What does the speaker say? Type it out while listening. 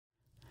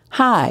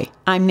Hi,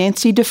 I'm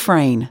Nancy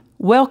Dufresne.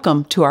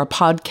 Welcome to our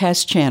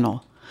podcast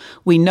channel.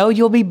 We know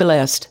you'll be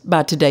blessed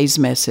by today's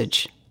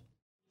message.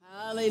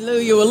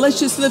 Hallelujah. Well,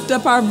 let's just lift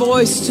up our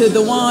voice to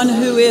the one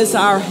who is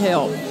our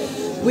help.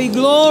 We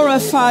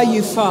glorify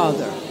you,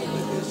 Father.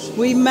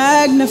 We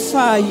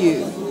magnify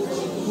you.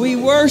 We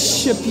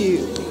worship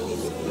you.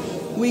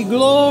 We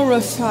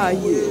glorify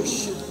you.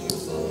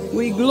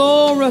 We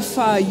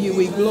glorify you.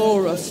 We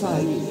glorify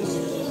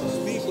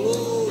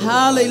you.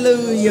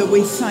 Hallelujah.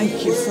 We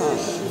thank you,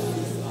 Father.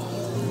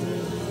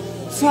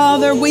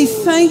 Father, we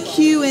thank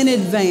you in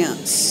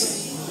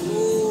advance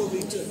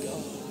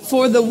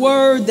for the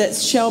word that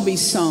shall be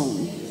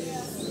sown,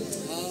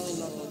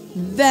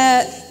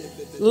 that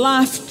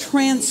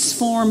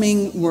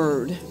life-transforming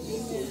word.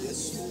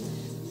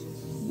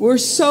 We're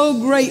so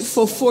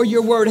grateful for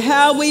your word.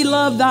 How we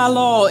love thy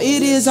law.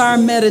 It is our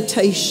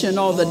meditation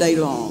all the day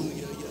long.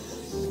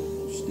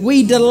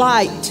 We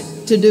delight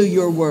to do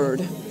your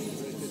word.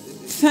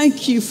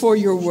 Thank you for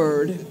your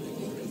word.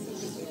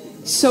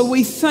 So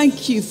we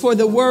thank you for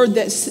the word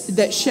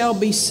that shall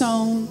be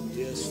sown,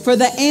 for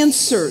the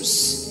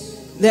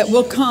answers that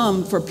will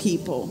come for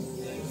people.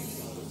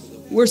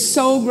 We're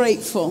so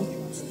grateful.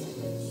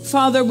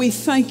 Father, we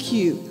thank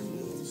you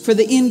for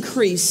the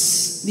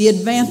increase, the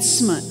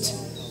advancement,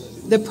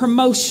 the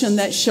promotion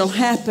that shall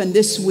happen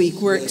this week.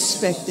 We're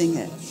expecting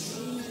it.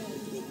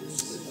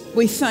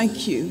 We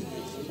thank you.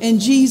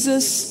 And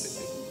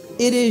Jesus,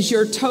 it is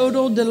your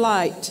total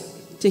delight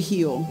to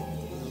heal.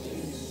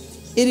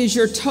 It is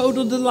your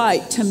total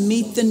delight to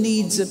meet the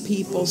needs of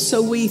people.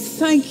 So we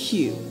thank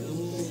you.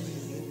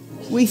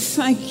 We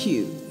thank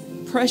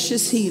you,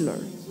 precious healer.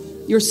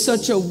 You're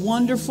such a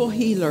wonderful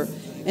healer.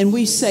 And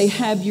we say,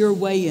 have your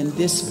way in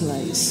this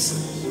place.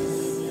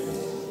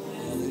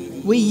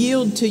 We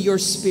yield to your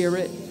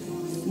spirit.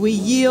 We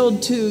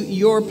yield to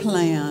your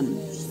plan.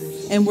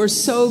 And we're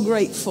so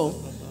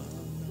grateful.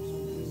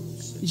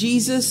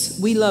 Jesus,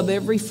 we love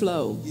every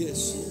flow.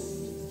 Yes.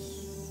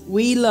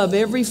 We love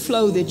every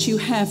flow that you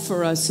have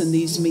for us in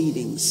these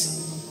meetings.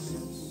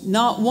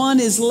 Not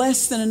one is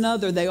less than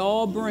another. They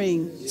all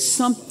bring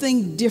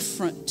something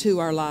different to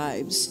our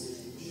lives.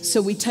 So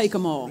we take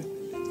them all.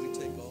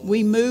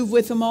 We move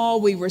with them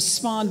all. We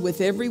respond with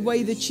every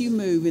way that you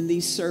move in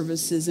these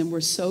services. And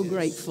we're so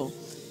grateful.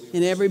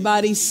 And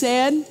everybody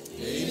said,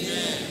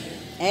 amen.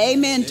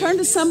 Amen. Turn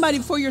to somebody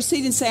before your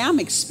seat and say, I'm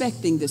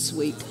expecting this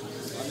week.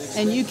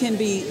 And you can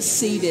be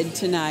seated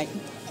tonight.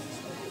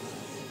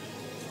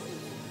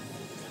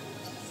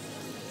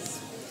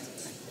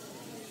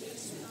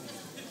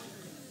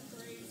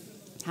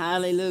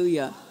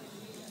 Hallelujah.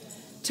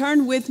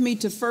 Turn with me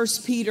to 1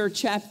 Peter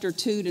chapter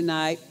 2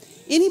 tonight.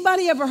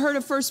 Anybody ever heard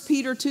of 1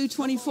 Peter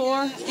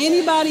 2:24?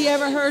 Anybody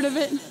ever heard of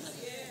it?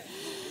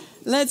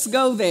 Let's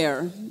go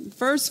there.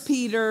 1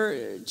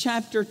 Peter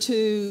chapter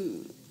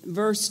 2,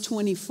 verse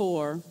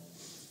 24.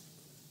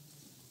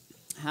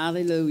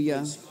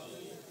 Hallelujah.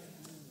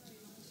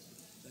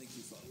 Thank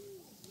you, Father.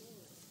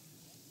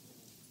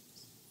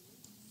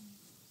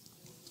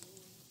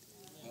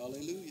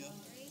 Hallelujah.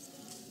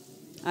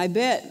 I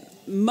bet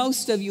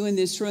most of you in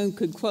this room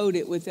could quote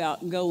it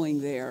without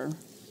going there.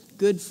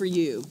 Good for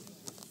you.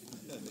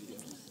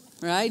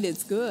 Right?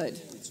 It's good.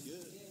 It's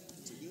good.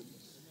 It's a good.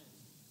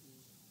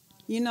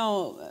 You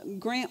know,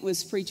 Grant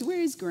was preaching. Where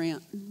is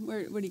Grant?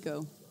 Where'd he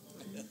go?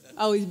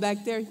 Oh, he's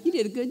back there. You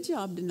did a good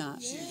job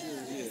tonight.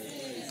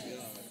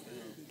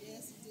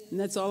 And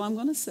that's all I'm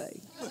going to say.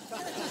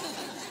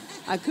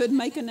 I could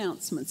make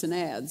announcements and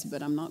ads,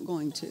 but I'm not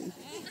going to.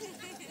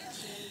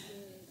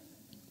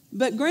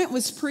 But Grant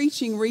was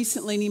preaching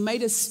recently, and he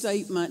made a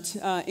statement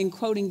in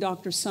quoting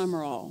Dr.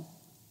 Summerall.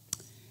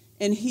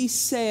 And he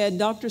said,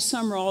 Dr.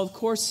 Summerall, of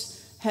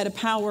course, had a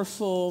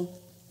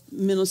powerful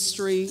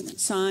ministry,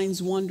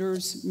 signs,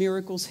 wonders,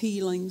 miracles,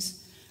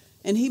 healings.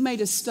 And he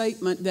made a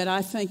statement that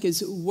I think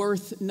is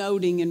worth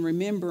noting and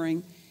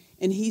remembering.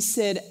 And he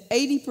said,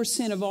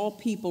 80% of all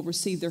people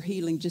receive their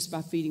healing just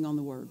by feeding on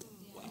the Word.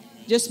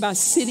 Just by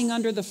sitting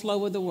under the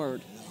flow of the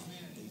Word.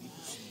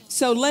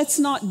 So let's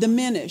not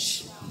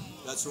diminish.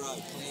 That's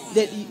right.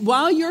 That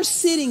while you're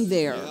sitting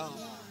there,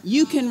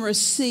 you can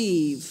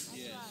receive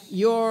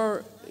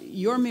your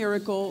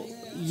miracle,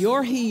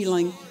 your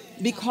healing,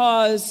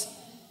 because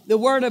the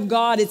Word of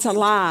God, it's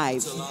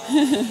alive.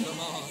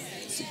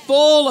 It's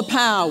full of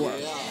power.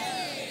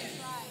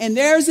 And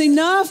there's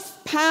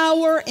enough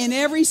power in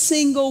every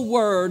single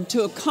word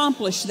to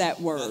accomplish that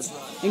word.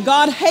 And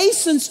God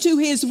hastens to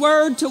His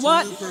Word to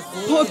what?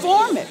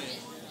 Perform it.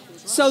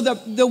 So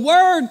the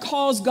Word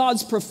calls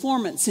God's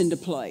performance into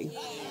play.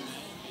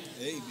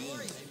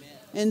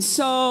 And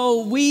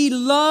so we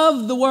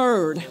love the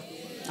Word.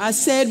 I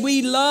said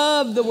we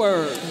love the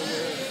Word.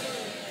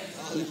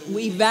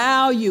 We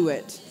value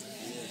it.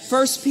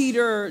 1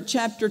 Peter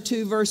chapter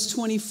 2, verse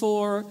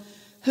 24,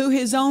 who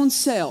His own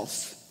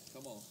self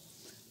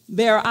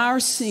bare our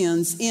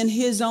sins in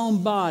His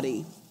own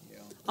body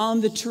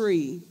on the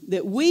tree,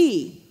 that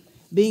we,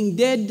 being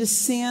dead to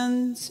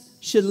sins,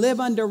 should live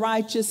unto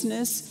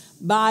righteousness,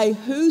 by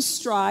whose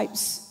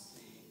stripes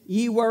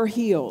ye were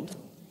healed.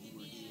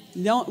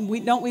 Don't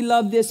we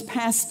love this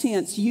past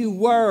tense? You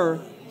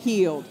were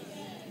healed.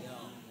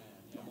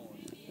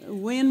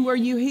 When were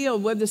you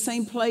healed? Well, the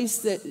same place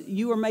that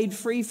you were made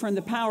free from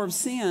the power of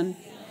sin.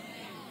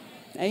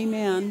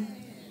 Amen.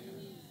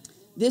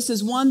 This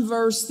is one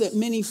verse that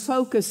many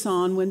focus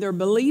on when they're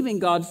believing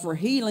God for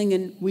healing,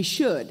 and we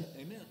should.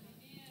 Amen.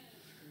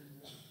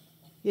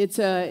 It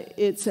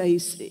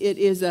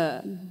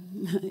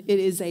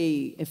is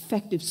a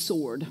effective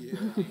sword.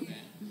 Yeah.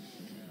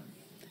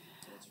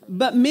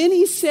 But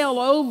many sail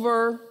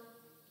over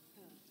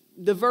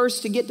the verse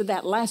to get to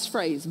that last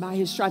phrase. By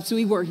his stripes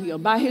we were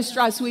healed. By his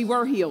stripes we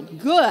were healed.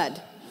 Good.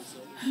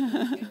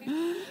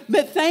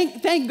 But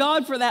thank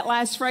God for that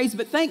last phrase.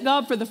 But thank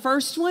God for the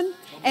first one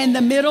and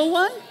the middle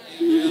one.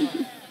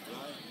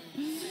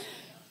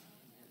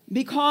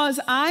 Because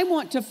I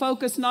want to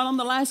focus not on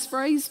the last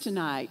phrase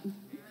tonight.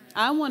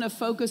 I want to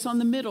focus on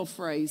the middle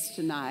phrase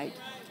tonight.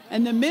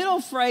 And the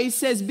middle phrase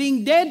says,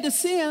 being dead to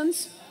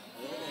sins.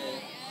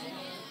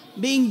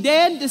 Being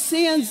dead to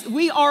sins.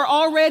 We are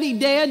already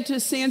dead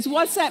to sins.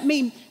 What's that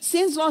mean?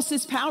 Sin's lost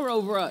its power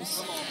over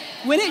us.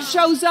 When it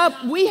shows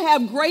up, we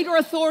have greater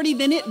authority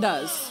than it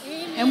does.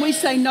 And we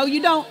say, no,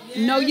 you don't.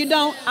 No, you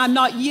don't. I'm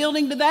not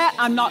yielding to that.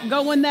 I'm not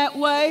going that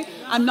way.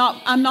 I'm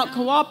not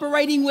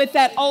cooperating with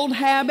that old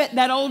habit,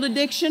 that old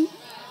addiction.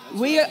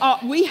 We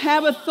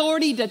have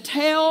authority to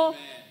tell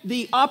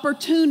the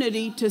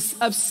opportunity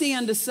of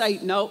sin to say,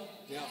 nope,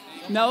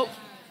 nope.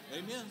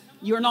 Amen.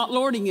 You're not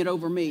lording it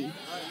over me.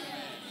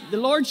 The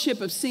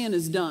lordship of sin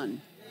is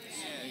done.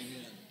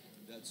 Amen.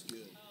 That's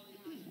good.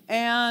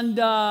 And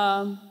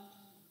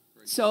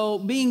so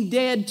being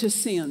dead to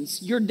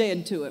sins, you're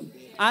dead to it.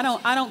 I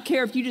don't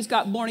care if you just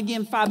got born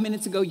again 5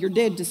 minutes ago, you're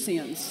dead to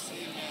sins.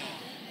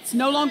 It's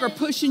no longer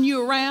pushing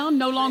you around,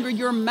 no longer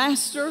your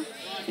master.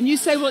 And you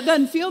say, well, it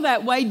doesn't feel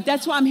that way.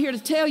 That's why I'm here to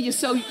tell you,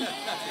 so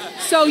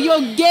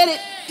you'll get it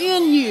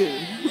in you.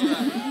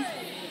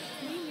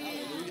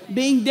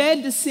 Being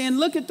dead to sin,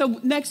 look at the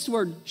next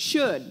word,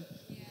 should.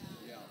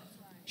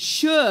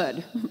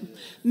 Should.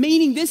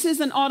 Meaning this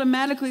isn't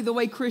automatically the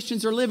way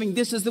Christians are living.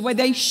 This is the way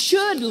they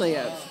should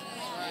live.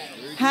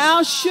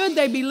 How should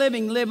they be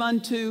living? Live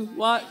unto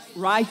what?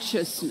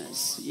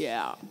 Righteousness.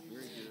 Yeah.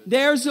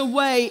 There's a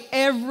way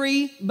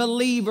every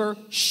believer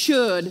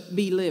should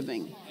be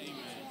living.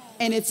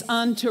 And it's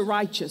unto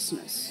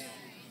righteousness.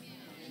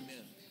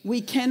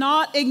 We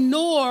cannot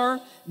ignore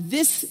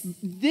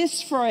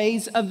this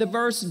phrase of the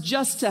verse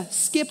just to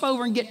skip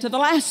over and get to the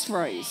last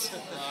phrase.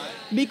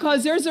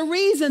 Because there's a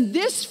reason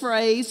this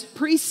phrase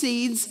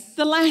precedes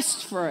the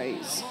last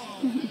phrase.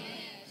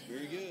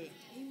 Very good.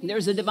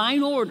 There's a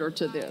divine order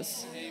to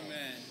this.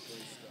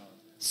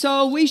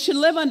 So we should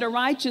live under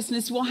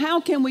righteousness. Well,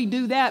 how can we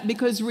do that?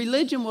 Because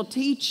religion will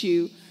teach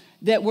you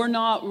that we're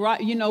not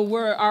right. You know,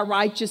 our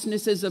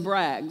righteousness is of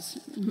rags,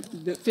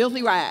 the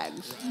filthy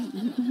rags.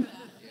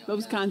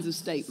 Those kinds of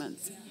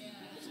statements.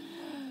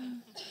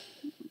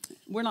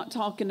 We're not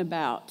talking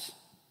about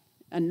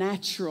a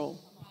natural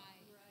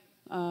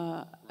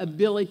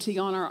ability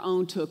on our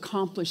own to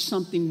accomplish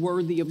something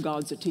worthy of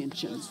God's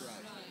attention. That's right.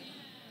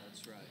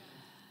 That's right.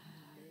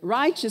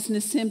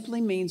 Righteousness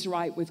simply means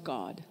right with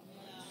God.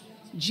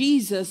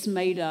 Jesus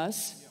made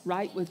us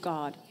right with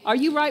God. Are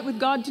you right with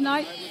God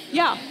tonight?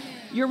 Yeah,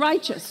 you're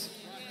righteous.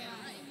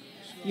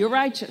 You're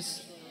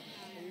righteous.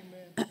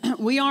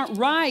 We aren't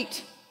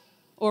right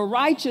or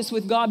righteous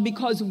with God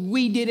because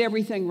we did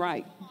everything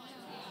right.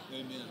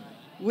 Amen.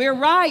 We're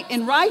right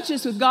and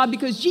righteous with God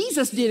because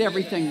Jesus did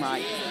everything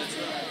right.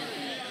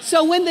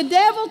 So when the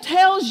devil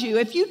tells you,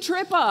 if you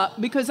trip up,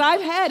 because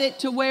I've had it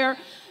to where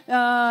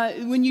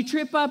when you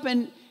trip up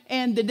and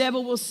the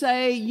devil will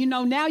say, you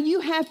know, now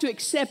you have to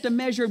accept a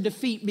measure of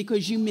defeat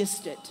because you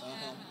missed it.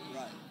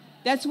 Right.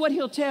 That's what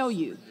he'll tell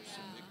you.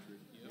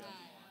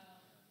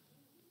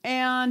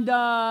 And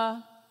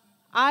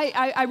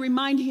I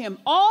remind him,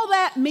 all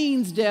that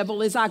means,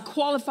 devil, is I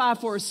qualify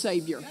for a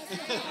Savior.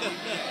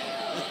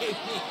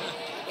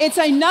 It's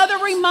another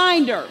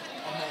reminder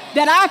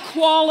that I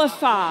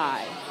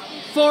qualify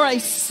for a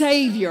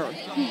Savior.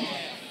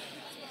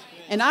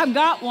 And I've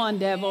got one,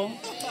 devil.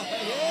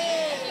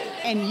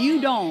 And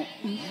you don't.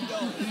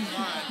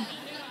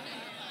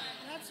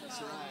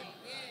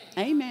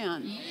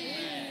 Amen.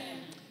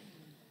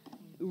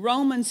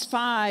 Romans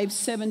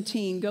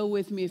 5:17. Go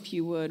with me if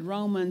you would.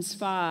 Romans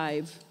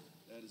 5,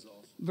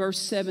 verse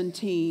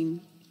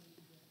 17.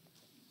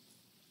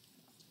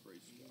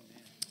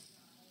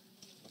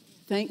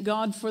 Thank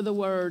God for the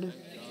word.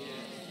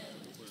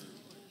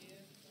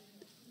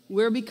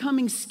 We're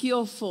becoming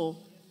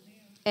skillful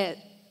at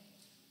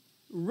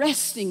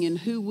resting in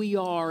who we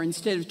are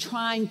instead of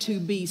trying to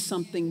be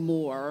something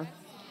more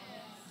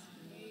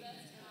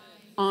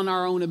on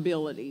our own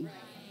ability.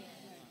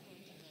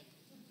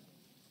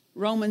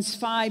 Romans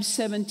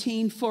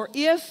 5:17, for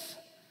if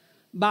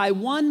by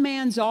one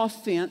man's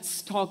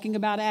offense, talking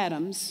about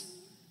Adam's,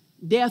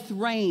 death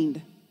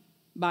reigned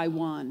by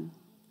one,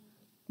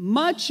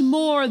 much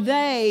more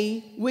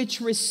they which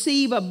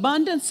receive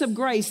abundance of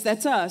grace,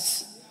 that's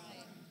us,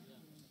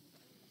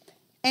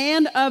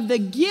 And of the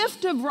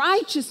gift of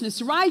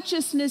righteousness.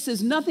 Righteousness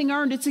is nothing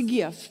earned, it's a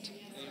gift.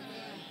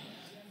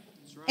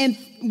 And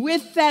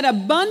with that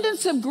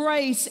abundance of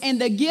grace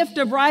and the gift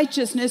of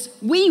righteousness,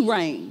 we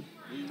reign.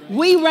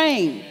 We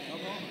reign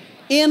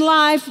in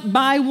life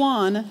by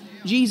one,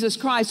 Jesus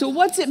Christ. So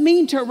what's it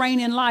mean to reign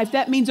in life?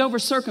 That means over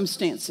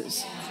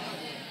circumstances.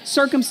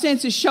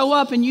 Circumstances show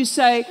up and you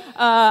say,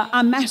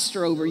 I'm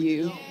master over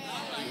you.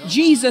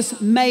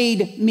 Jesus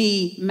made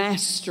me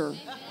master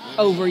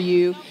over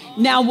you.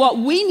 Now what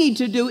we need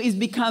to do is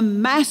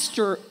become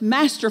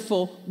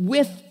masterful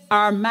with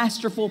our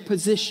masterful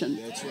position.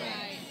 That's right.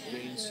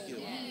 Being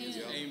skillful.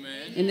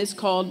 Amen. And it's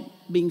called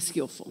being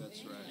skillful.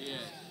 That's right.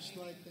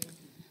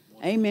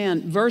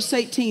 Amen. Verse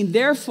 18,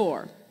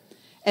 therefore,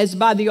 as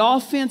by the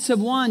offense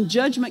of one,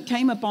 judgment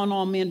came upon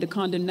all men to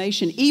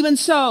condemnation, even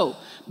so,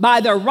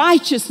 by the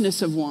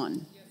righteousness of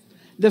one,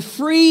 the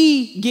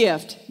free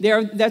gift.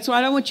 That's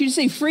what I want you to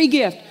see. Free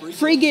gift.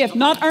 Free gift,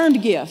 not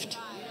earned gift.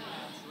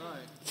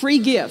 Free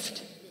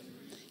gift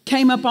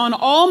came upon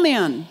all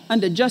men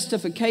unto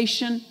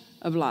justification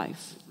of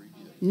life.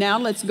 Now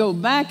let's go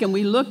back and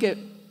we look at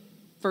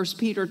 1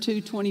 Peter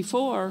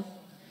 2:24.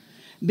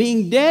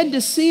 Being dead to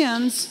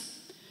sins,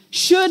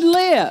 should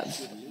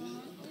live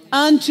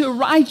unto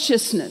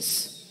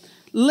righteousness.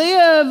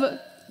 Live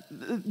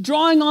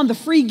drawing on the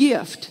free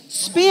gift.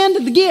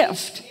 Spend the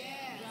gift.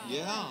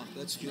 Yeah,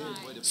 that's good.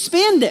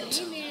 Spend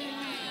it.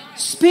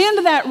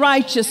 Spend that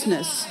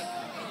righteousness.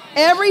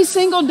 Every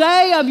single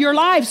day of your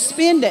life,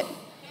 spend it.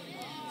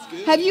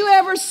 Have you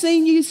ever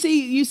seen, you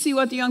see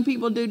what the young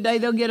people do today?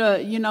 They'll get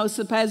a,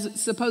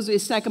 supposedly a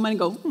stack of money and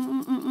go,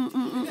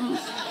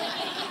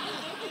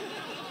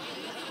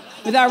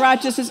 With our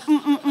righteousness,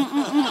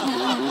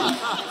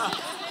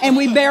 And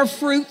we bear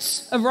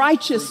fruits of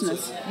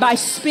righteousness by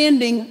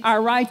spending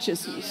our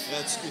righteousness.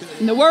 That's good.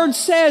 And the word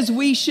says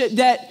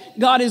that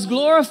God is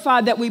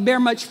glorified that we bear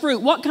much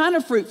fruit. What kind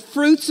of fruit?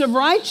 Fruits of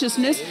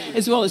righteousness,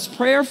 as well as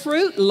prayer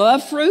fruit,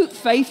 love fruit,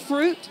 faith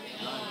fruit.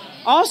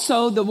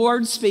 Also, the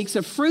word speaks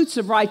of fruits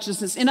of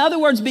righteousness. In other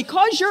words,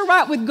 because you're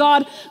right with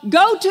God,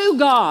 go to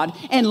God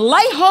and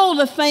lay hold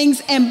of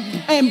things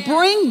and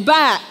bring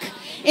back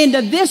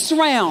into this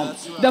realm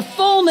the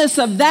fullness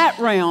of that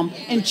realm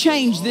and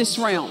change this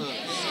realm.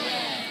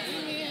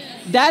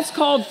 That's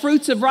called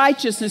fruits of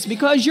righteousness.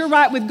 Because you're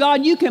right with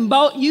God, you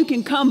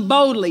can come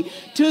boldly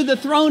to the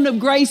throne of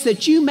grace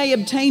that you may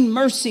obtain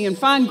mercy and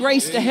find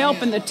grace to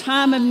help in the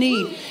time of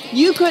need.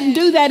 You couldn't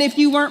do that if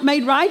you weren't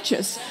made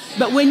righteous.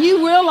 But when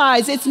you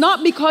realize it's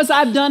not because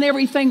I've done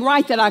everything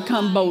right that I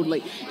come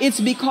boldly, it's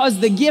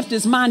because the gift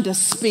is mine to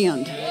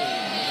spend.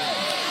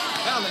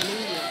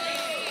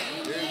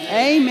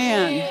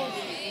 Amen.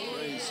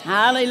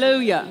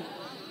 Hallelujah.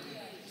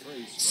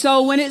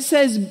 So when it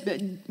says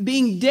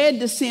being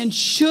dead to sin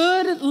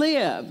should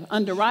live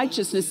under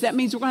righteousness, that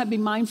means we're going to have to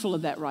be mindful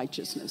of that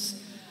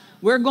righteousness.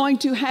 We're going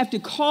to have to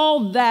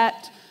call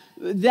that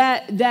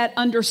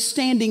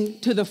understanding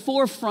to the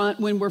forefront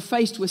when we're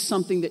faced with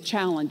something that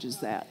challenges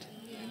that.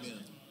 Amen.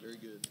 Very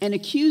good. And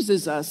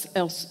accuses us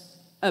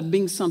of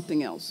being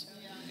something else.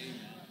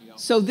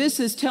 So this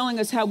is telling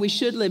us how we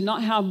should live,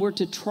 not how we're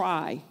to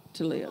try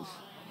to live.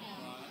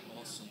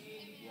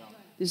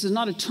 This is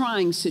not a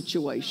trying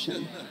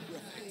situation.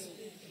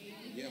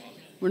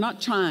 We're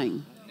not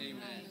trying.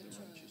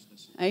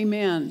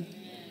 Amen.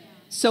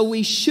 So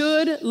we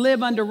should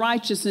live under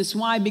righteousness.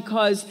 Why?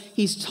 Because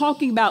he's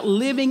talking about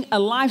living a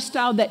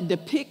lifestyle that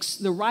depicts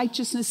the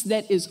righteousness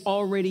that is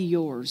already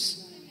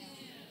yours.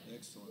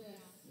 Excellent.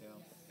 Yeah.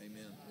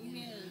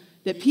 Amen.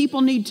 That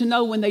people need to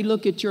know when they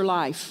look at your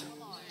life.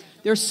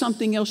 There's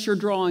something else you're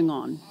drawing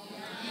on.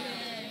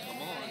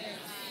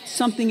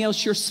 Something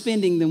else you're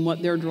spending than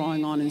what they're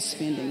drawing on and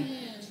spending.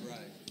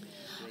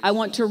 I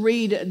want to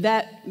read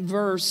that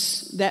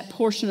verse, that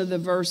portion of the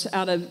verse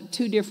out of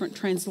two different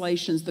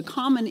translations. The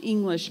Common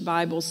English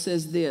Bible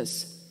says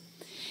this: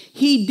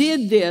 He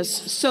did this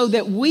so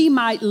that we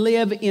might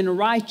live in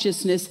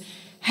righteousness,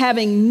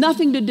 having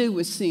nothing to do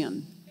with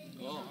sin.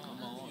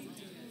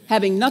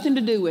 Having nothing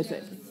to do with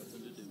it.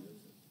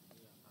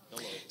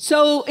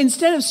 So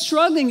instead of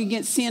struggling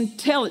against sin,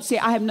 tell it, say,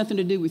 I have nothing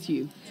to do with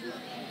you.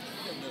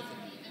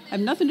 I have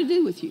nothing to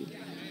do with you.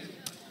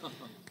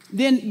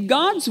 Then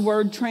God's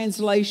word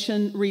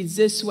translation reads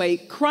this way: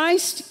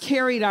 Christ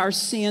carried our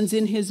sins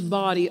in his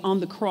body on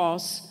the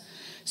cross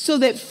so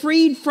that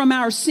freed from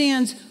our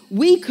sins,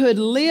 we could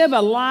live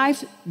a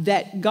life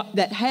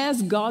that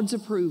has God's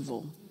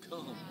approval.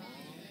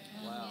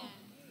 Wow.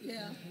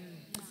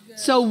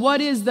 So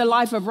what is the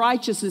life of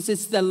righteousness?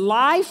 It's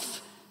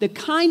the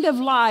kind of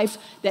life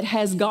that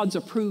has God's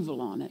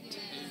approval on it.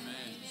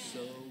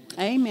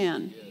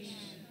 Amen.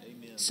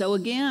 So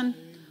again,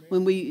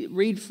 when we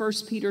read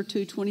 1 Peter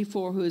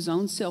 2:24, who his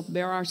own self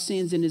bare our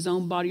sins in his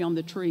own body on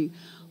the tree,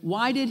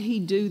 why did he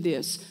do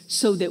this?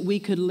 So that we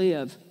could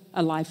live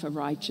a life of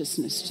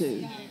righteousness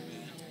too.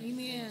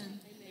 Amen.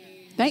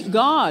 Thank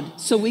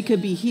God, so we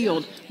could be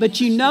healed. But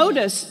you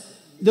notice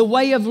the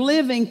way of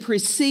living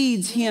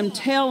precedes him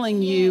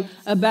telling you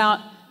about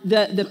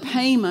the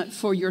payment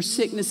for your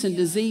sickness and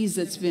disease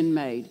that's been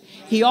made.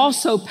 He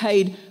also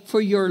paid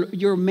for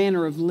your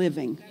manner of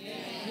living.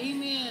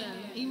 Amen.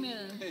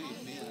 Amen.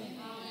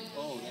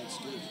 Oh, that's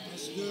good.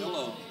 That's good.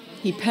 Hello.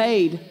 He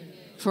paid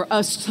for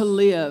us to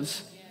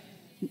live.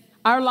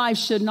 Our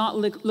lives should not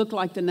look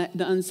like the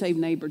unsaved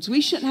neighbors.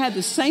 We shouldn't have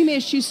the same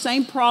issues,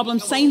 same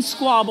problems, same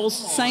squabbles,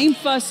 same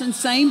fussing,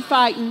 same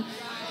fighting.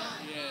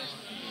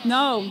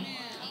 No,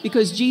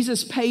 because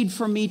Jesus paid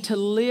for me to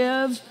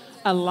live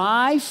a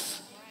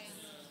life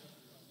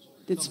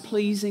that's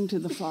pleasing to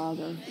the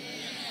Father.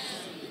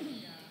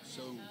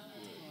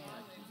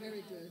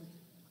 Very good.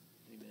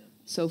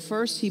 So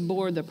first, he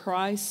bore the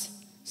price.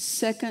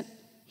 Second,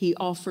 he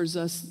offers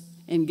us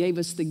and gave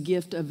us the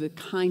gift of the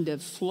kind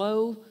of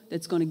flow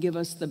that's going to give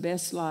us the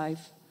best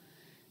life.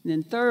 And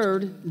then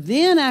third,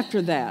 then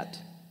after that,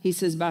 he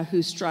says, by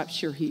whose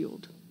stripes you're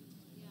healed.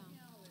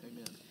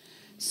 Amen.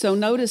 So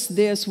notice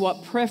this,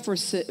 what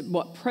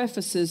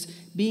prefaces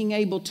being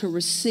able to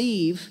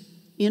receive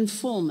in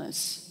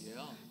fullness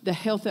Yeah. the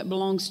health that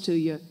belongs to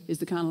you is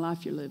the kind of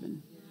life you're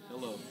living.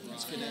 Hello.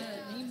 It's connected.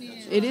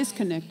 It is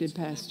connected,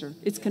 Pastor.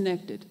 It's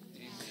connected.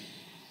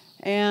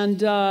 And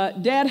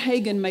Dad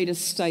Hagin made a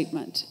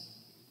statement.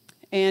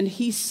 And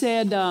he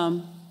said,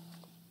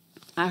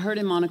 I heard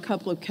him on a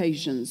couple of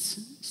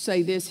occasions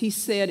say this. He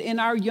said, in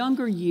my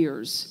younger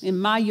years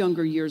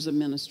of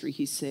ministry,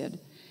 he said,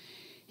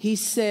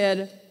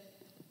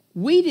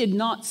 we did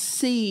not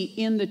see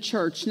in the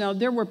church. Now,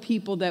 there were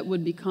people that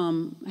would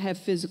have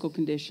physical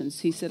conditions.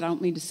 He said, I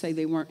don't mean to say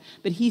they weren't,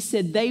 but he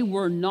said they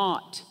were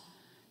not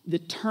the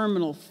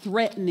terminal,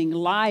 threatening,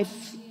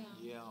 life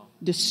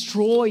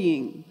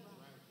destroying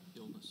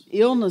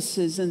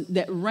illnesses and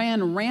that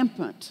ran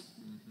rampant.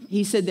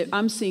 He said that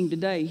I'm seeing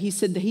today. He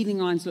said the healing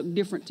lines look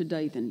different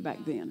today than back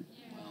then.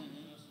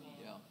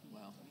 Yeah.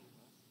 Wow.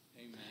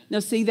 Amen. Now,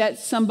 see,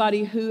 that's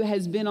somebody who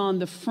has been on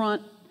the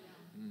front.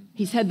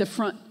 He's had the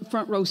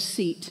front row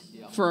seat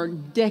for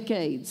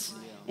decades.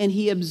 And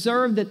he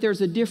observed that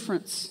there's a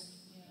difference.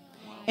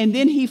 And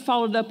then he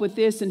followed up with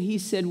this and he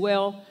said,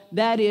 well,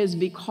 that is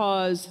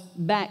because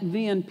back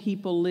then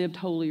people lived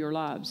holier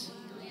lives.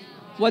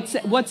 What's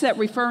that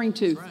referring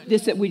to?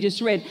 This that we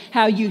just read.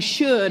 How you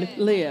should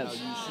live.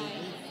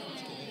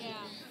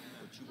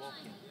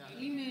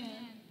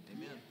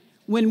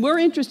 When we're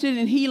interested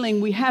in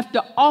healing, we have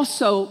to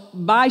also,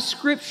 by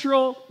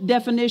scriptural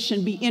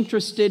definition, be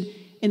interested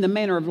in the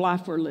manner of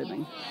life we're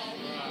living.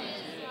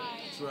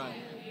 That's right.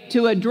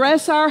 To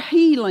address our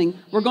healing,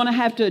 we're going to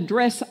have to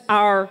address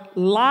our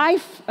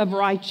life of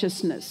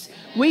righteousness.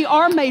 We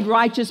are made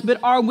righteous, but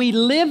are we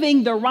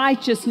living the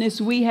righteousness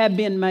we have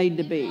been made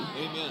to be?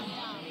 Amen.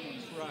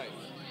 That's right.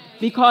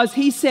 Because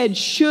he said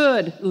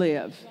should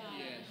live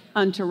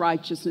unto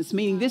righteousness,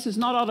 meaning this is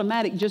not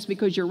automatic just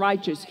because you're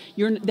righteous.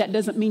 That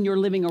doesn't mean you're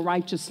living a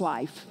righteous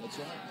life. That's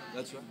right.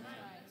 That's right.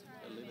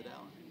 Gotta live it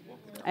out. Walk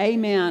it out.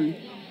 Amen.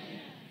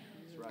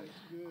 That's right.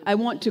 I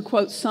want to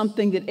quote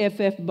something that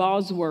F.F.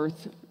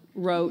 Bosworth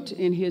wrote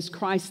in his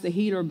Christ the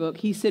Healer book.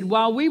 He said,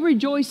 while we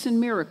rejoice in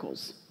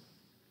miracles,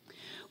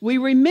 we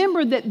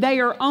remember that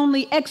they are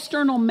only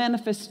external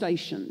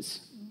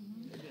manifestations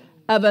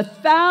of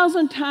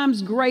 1,000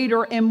 times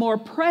greater and more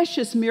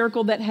precious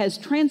miracle that has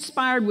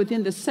transpired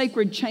within the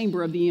sacred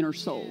chamber of the inner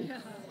soul.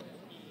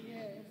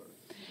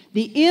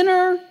 The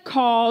inner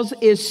cause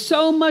is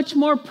so much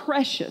more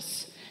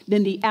precious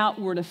than the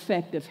outward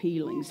effect of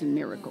healings and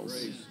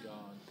miracles.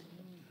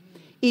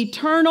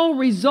 External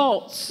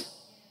results,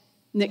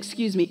 the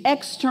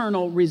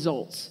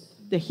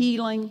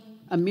healing,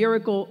 a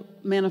miracle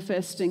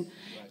manifesting.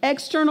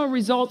 External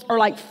results are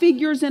like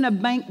figures in a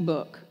bank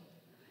book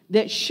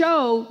that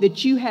show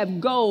that you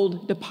have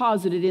gold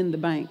deposited in the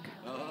bank.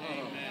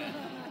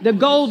 The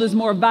gold is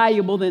more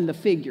valuable than the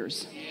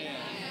figures.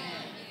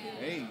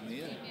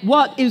 Amen.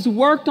 What is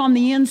worked on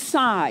the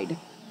inside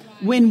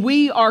when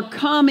we are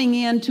coming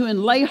into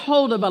and lay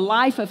hold of a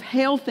life of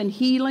health and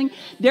healing,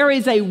 there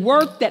is a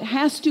work that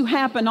has to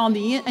happen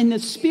in the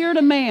spirit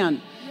of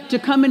man to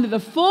come into the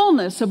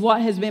fullness of what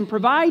has been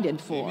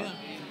provided for. Amen.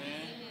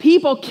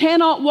 People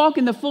cannot walk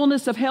in the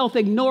fullness of health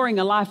ignoring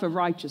a life of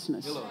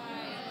righteousness. That's right.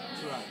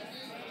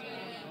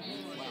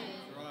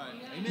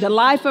 The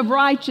life of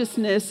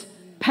righteousness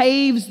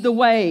paves the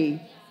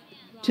way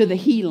to the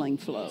healing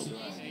flow.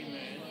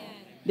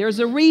 There's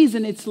a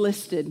reason it's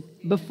listed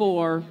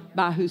before,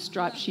 by whose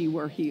stripes ye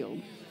were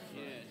healed.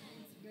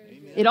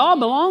 It all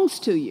belongs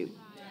to you.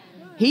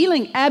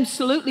 Healing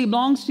absolutely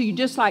belongs to you,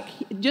 just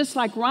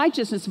like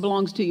righteousness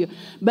belongs to you.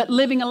 But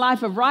living a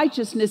life of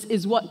righteousness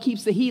is what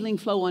keeps the healing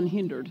flow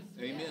unhindered.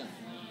 Amen.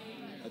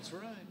 That's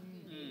right.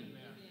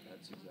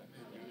 That's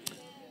exactly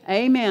right.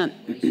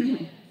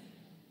 Amen.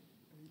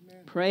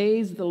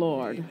 Praise the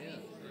Lord.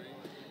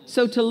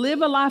 So to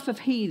live a life of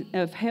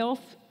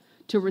health,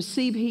 to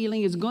receive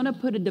healing, is going to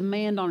put a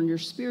demand on your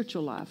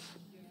spiritual life.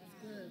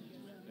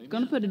 It's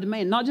going to put a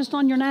demand, not just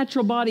on your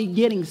natural body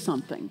getting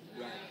something.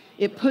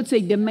 It puts a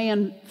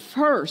demand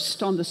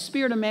first on the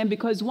spirit of man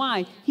because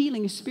why?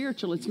 Healing is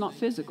spiritual. It's not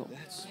physical.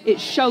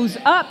 It shows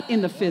up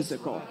in the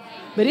physical,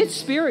 but it's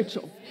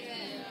spiritual.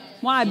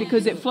 Why?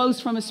 Because it flows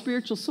from a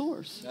spiritual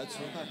source. That's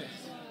right.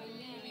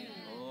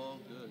 Oh,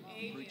 good.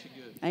 Preaching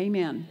good.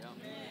 Amen.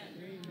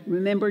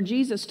 Remember,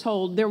 Jesus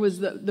told, there was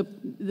the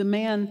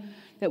man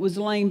that was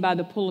laying by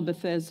the pool of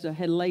Bethesda,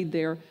 had laid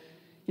there,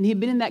 and he had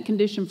been in that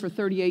condition for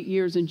 38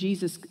 years, and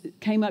Jesus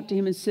came up to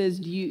him and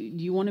says, do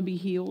you want to be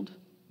healed?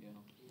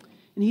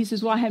 And he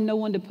says, well, I have no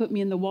one to put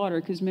me in the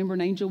water, because remember,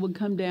 an angel would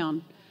come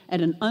down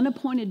at an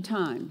unappointed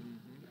time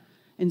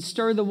and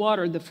stir the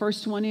water. The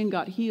first one in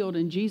got healed,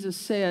 and Jesus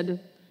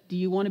said, do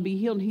you want to be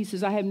healed? And he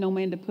says, I have no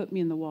man to put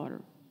me in the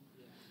water.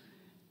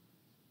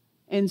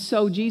 And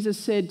so Jesus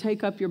said,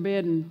 take up your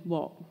bed and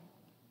walk.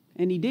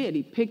 And he did.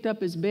 He picked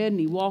up his bed and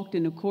he walked.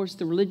 And of course,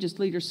 the religious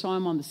leaders saw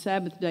him on the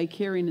Sabbath day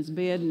carrying his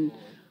bed and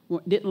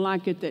didn't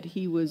like it that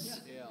he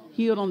was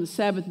healed on the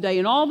Sabbath day.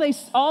 And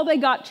all they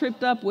got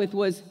tripped up with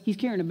was, he's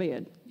carrying a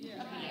bed.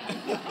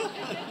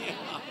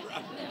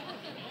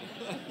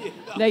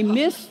 They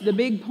missed the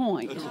big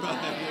point.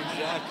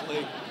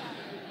 Exactly.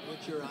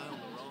 Put your eye on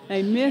the wrong.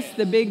 They missed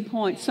the big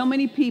point. So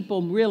many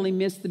people really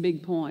miss the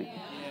big point.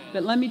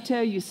 But let me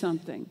tell you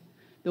something.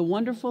 The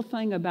wonderful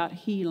thing about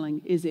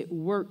healing is it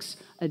works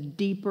a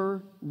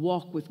deeper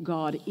walk with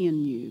God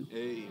in you.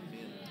 Amen.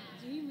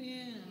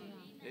 Amen.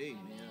 Amen.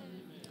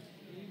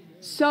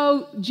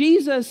 So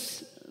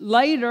Jesus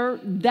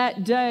later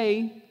that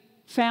day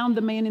found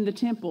the man in the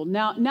temple.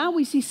 Now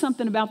we see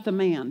something about the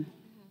man.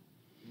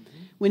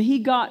 When he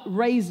got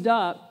raised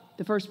up,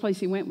 the first place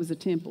he went was the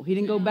temple. He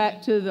didn't go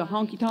back to the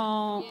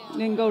honky-tonk,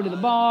 didn't go to the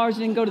bars,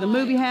 didn't go to the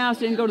movie house,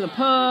 didn't go to the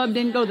pub,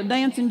 didn't go to the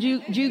dancing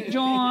juke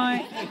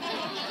joint.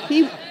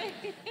 He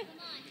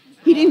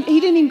didn't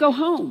even go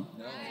home.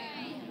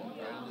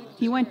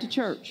 He went to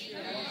church.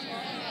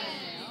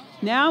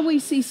 Now we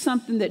see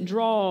something that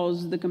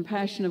draws the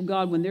compassion of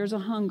God when there's a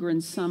hunger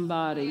in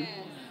somebody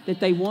that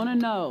they want to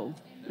know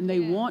and they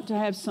want to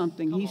have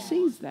something. He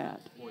sees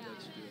that.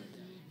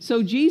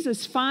 So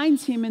Jesus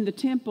finds him in the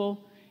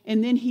temple,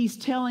 and then he's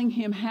telling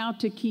him how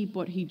to keep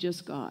what he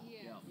just got.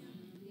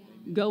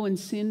 Go and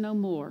sin no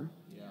more.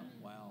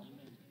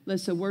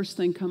 Lest the worst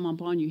thing come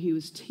upon you. He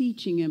was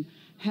teaching him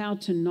how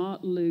to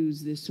not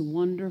lose this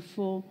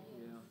wonderful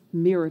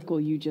miracle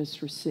you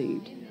just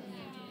received.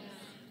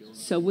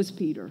 So was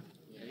Peter.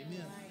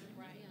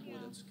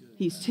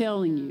 He's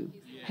telling you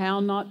how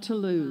not to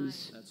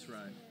lose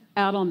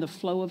out on the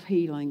flow of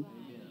healing.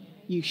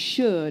 You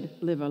should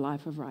live a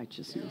life of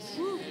righteousness.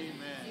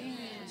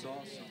 That's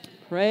awesome.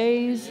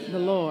 Praise the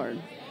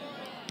Lord.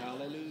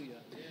 Hallelujah.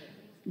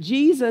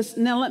 Jesus,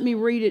 now let me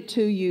read it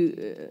to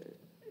you.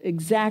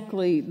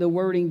 Exactly the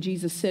wording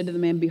Jesus said to the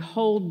man,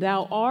 behold,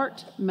 thou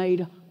art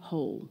made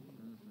whole.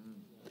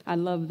 I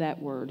love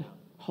that word,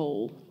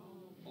 whole.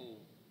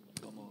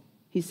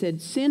 He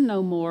said, sin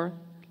no more,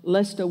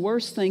 lest a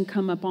worse thing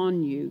come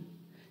upon you.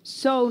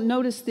 So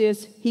notice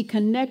this, he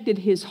connected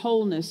his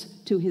wholeness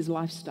to his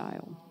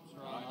lifestyle.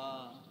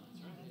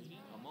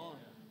 Come on.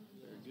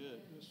 Very good.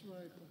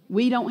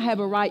 We don't have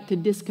a right to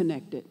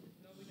disconnect it.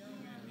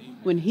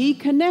 When he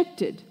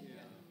connected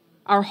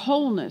our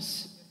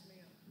wholeness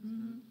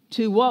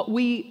to what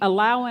we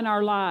allow in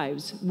our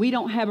lives, we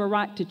don't have a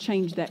right to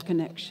change that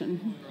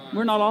connection.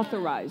 We're not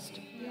authorized.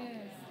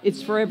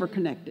 It's forever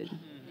connected.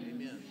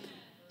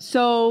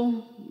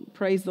 So,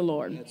 praise the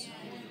Lord.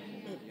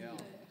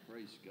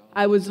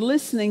 I was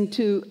listening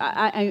to,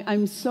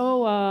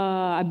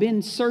 I've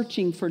been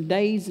searching for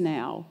days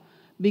now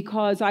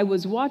because I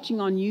was watching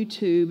on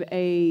YouTube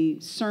a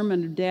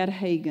sermon of Dad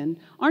Hagin.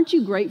 Aren't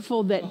you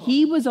grateful that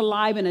he was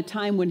alive in a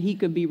time when he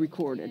could be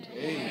recorded?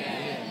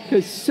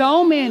 Because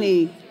so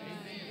many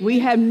we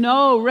have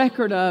no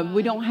record of.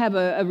 We don't have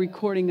a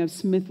recording of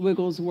Smith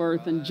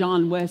Wigglesworth and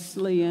John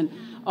Wesley and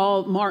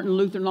all Martin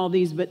Luther and all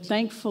these, but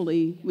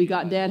thankfully we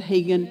got Dad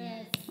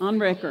Hagin on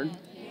record.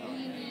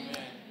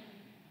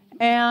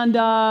 And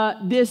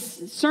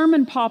this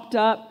sermon popped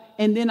up,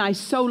 and then I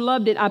so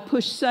loved it, I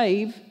pushed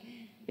save.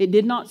 It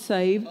did not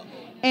save.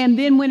 And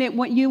then when it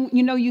went, you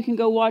know, you can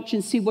go watch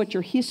and see what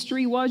your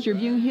history was, your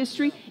viewing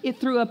history. It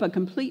threw up a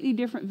completely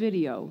different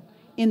video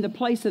in the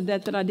place of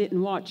that I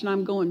didn't watch. And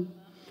I'm going,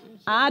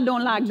 I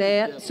don't like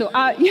that. So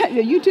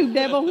the YouTube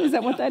devil, is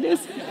that what that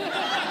is?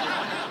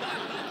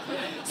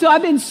 So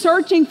I've been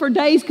searching for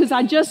days because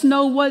I just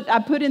know what I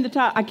put in the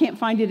title. I can't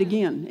find it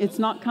again. It's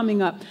not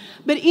coming up.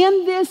 But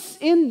in this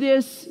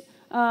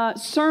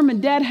sermon,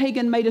 Dad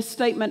Hagin made a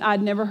statement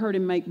I'd never heard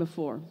him make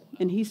before.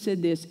 And he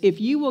said this, if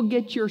you will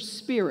get your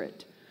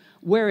spirit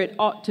where it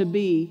ought to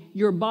be,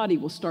 your body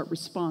will start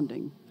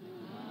responding.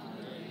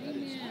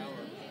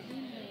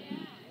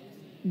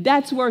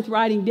 That's worth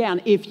writing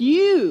down. If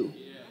you,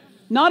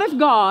 not if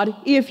God,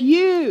 if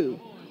you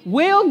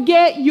will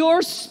get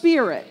your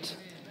spirit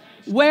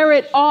where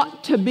it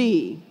ought to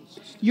be,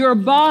 your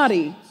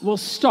body will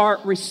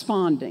start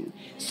responding.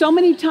 So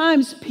many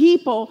times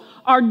people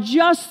are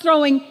just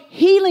throwing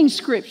healing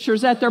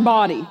scriptures at their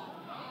body.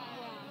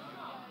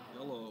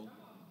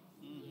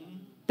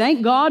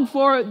 Thank God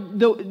for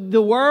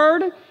the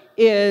word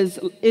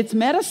it's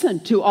medicine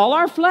to all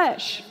our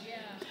flesh.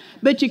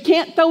 But you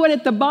can't throw it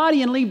at the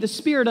body and leave the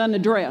spirit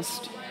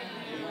unaddressed.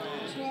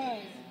 That's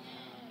right.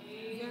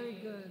 Very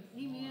good.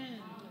 Amen.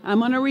 I'm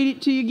going to read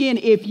it to you again.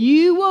 If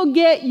you will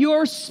get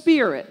your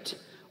spirit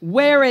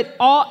where it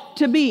ought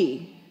to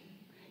be,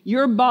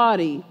 your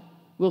body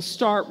will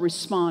start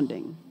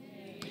responding.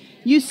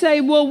 You say,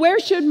 well, where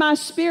should my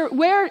spirit,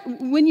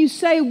 when you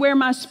say where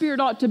my spirit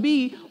ought to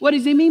be, what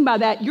does he mean by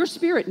that? Your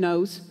spirit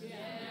knows.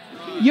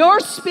 Your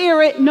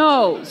spirit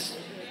knows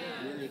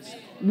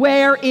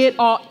where it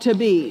ought to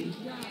be.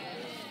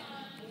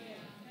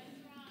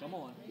 Come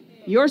on.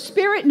 Your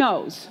spirit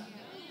knows.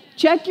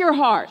 Check your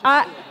heart.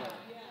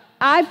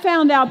 I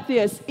found out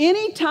this.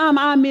 Anytime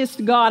I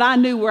missed God, I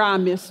knew where I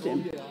missed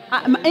him.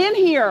 In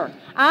here,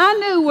 I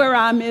knew where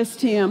I missed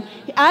him.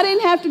 I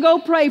didn't have to go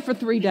pray for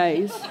 3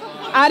 days.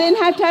 I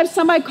didn't have to have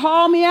somebody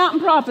call me out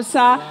and prophesy.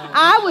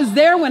 I was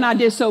there when I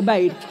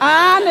disobeyed.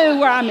 I knew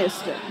where I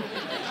missed it.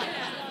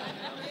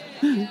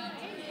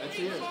 That's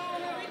it.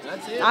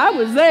 That's it. I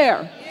was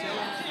there.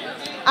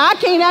 I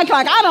can't act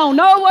like I don't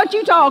know what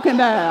you're talking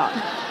about.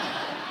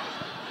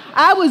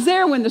 I was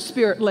there when the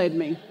Spirit led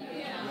me.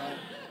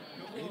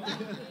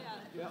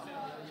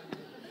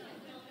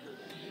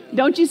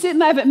 Don't you sit and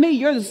laugh at me.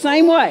 You're the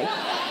same way.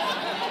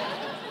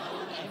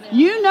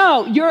 You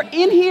know, you're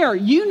in here.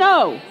 You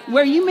know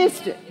where you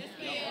missed it.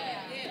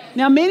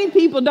 Now, many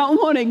people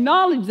don't want to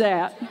acknowledge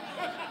that.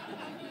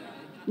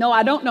 No,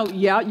 I don't know.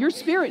 Yeah, your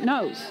spirit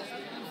knows.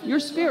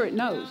 Your spirit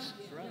knows.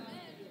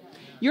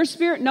 Your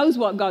spirit knows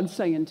what God's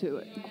saying to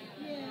it.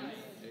 Amen.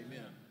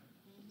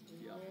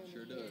 Yeah,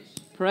 sure does.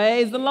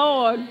 Praise the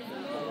Lord.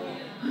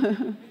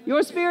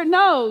 Your spirit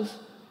knows.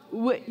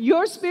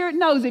 Your spirit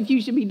knows if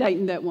you should be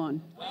dating that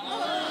one.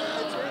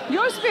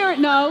 Your spirit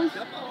knows.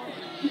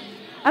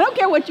 I don't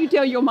care what you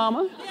tell your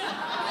mama.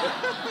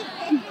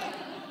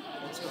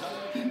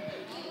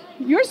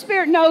 Your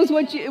spirit knows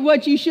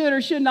what you should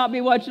or should not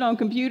be watching on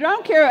computer. I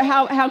don't care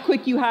how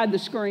quick you hide the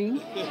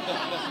screen.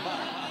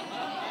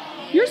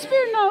 Your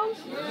spirit knows.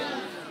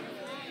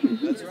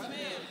 That's right.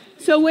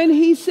 So when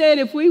he said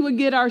if we would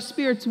get our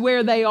spirits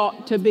where they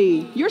ought to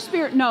be, your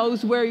spirit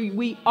knows where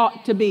we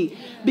ought to be.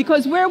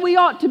 Because where we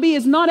ought to be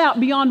is not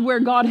out beyond where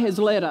God has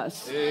led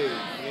us. Amen.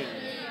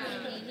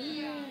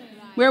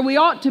 Where we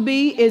ought to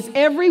be is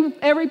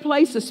every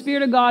place the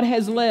Spirit of God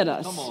has led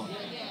us. Come on.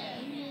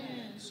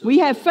 We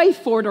have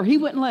faith for it or he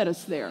wouldn't let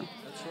us there.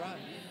 That's right.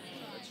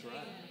 That's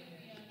right.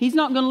 He's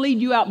not going to lead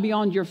you out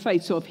beyond your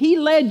faith. So if he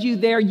led you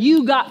there,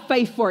 you got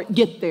faith for it.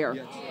 Get there.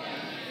 That's right.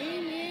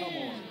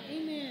 Amen.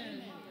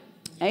 Amen.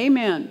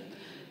 Amen.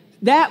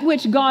 That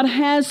which God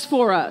has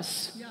for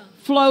us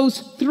flows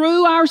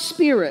through our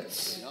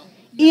spirits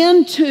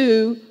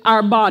into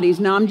our bodies.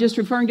 Now, I'm just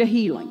referring to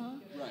healing.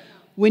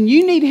 When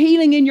you need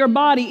healing in your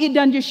body, it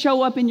doesn't just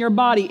show up in your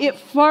body. It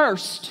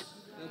first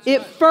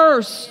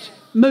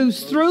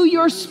moves through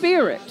your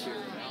spirit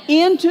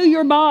into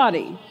your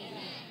body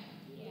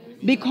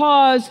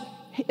because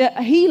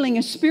healing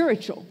is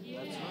spiritual.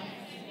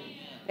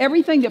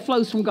 Everything that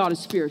flows from God is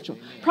spiritual.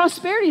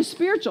 Prosperity is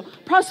spiritual.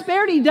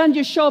 Prosperity doesn't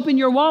just show up in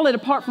your wallet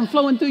apart from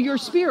flowing through your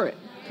spirit.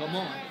 Come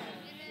on.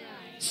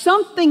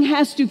 Something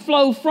has to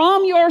flow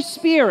from your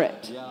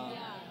spirit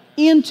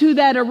into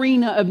that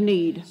arena of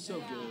need. So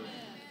good.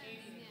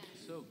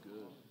 So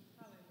good.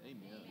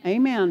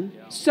 Amen. Amen.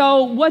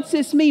 So what's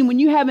this mean? When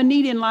you have a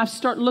need in life,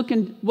 start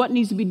looking what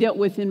needs to be dealt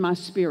with in my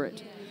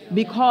spirit.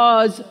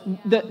 Because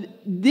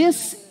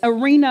this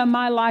arena of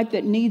my life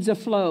that needs a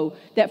flow,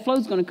 that flow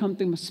is going to come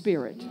through my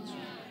spirit.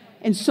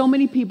 And so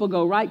many people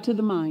go right to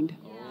the mind.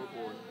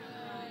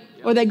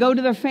 Or they go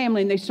to their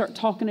family and they start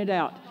talking it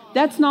out.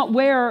 That's not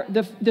where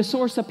the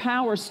source of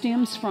power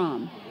stems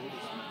from.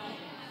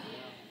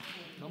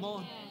 Come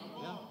on.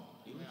 Yeah.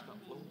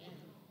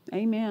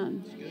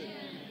 Amen.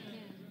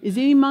 Is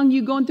any among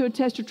you going through a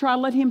test or trial?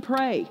 Let him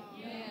pray.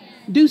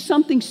 Do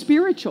something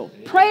spiritual.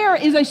 Prayer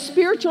is a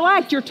spiritual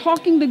act. You're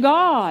talking to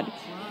God.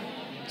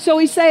 So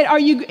he said,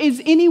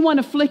 is anyone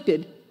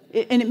afflicted?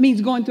 And it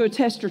means going through a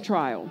test or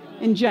trial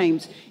in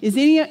James. Is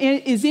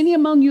any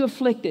among you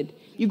afflicted?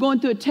 You're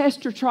going through a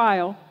test or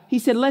trial. He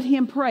said, let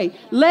him pray.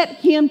 Let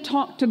him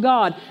talk to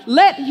God.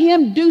 Let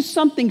him do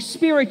something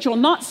spiritual,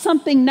 not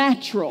something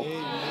natural.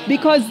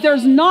 Because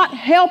there's not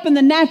help in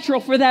the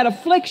natural for that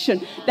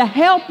affliction. The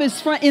help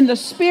is in the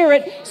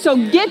spirit. So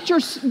get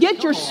your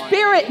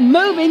spirit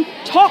moving.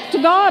 Talk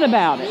to God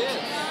about it.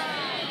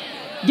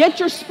 Get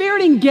your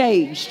spirit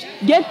engaged.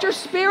 Get your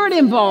spirit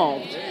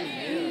involved.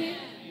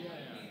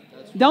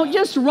 Don't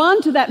just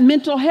run to that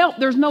mental help.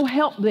 There's no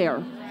help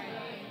there.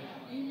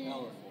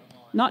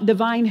 Not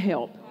divine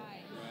help.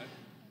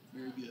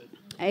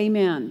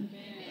 Amen.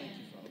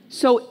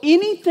 So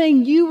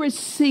anything you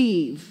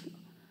receive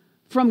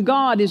from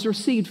God is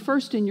received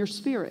first in your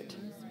spirit.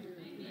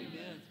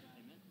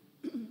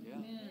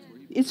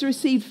 It's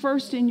received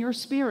first in your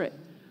spirit.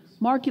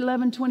 Mark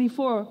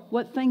 11:24,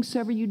 what things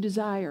soever you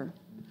desire.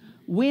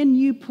 When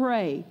you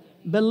pray,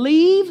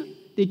 believe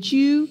that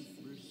you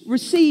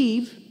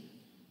receive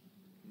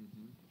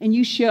and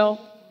you shall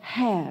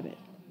have it.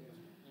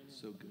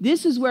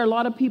 This is where a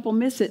lot of people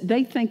miss it.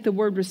 They think the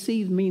word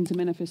receive means a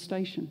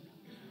manifestation.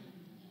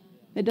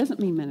 It doesn't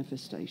mean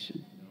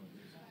manifestation.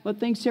 What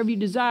things soever you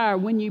desire,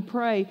 when you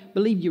pray,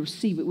 believe you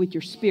receive it with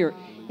your spirit,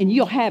 and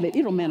you'll have it.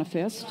 It'll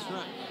manifest.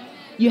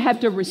 You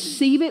have to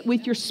receive it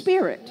with your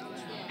spirit.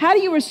 How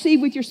do you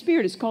receive with your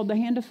spirit? It's called the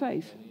hand of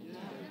faith.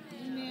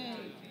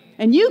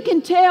 And you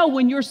can tell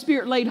when your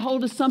spirit laid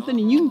hold of something,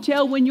 and you can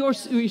tell when your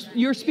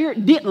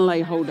spirit didn't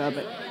lay hold of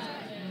it.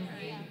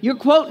 You're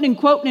quoting,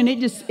 and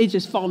it's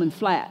just falling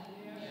flat.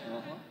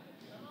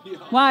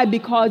 Why?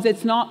 Because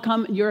it's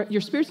not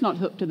your spirit's not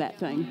hooked to that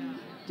thing.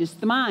 Just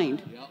the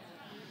mind.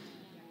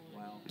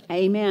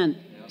 Amen.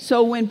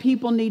 So when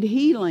people need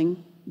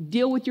healing,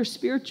 deal with your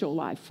spiritual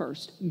life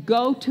first.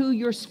 Go to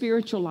your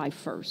spiritual life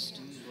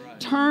first.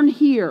 Turn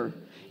here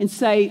and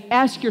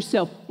ask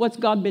yourself, what's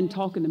God been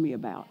talking to me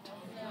about?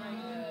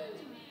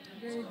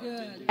 Very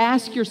good.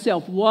 Ask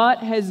yourself, what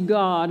has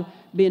God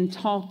been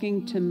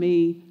talking to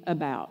me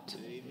about?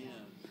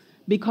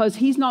 Because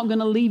he's not going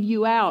to leave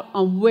you out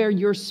on where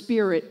your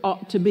spirit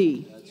ought to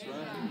be.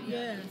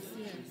 Yes.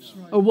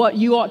 Or what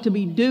you ought to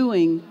be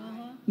doing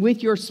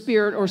with your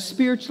spirit, or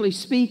spiritually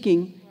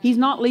speaking. He's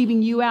not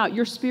leaving you out.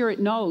 Your spirit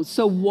knows.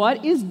 So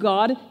what is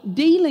God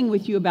dealing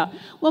with you about?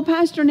 Well,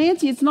 Pastor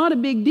Nancy, it's not a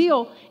big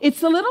deal. It's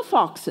the little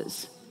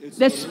foxes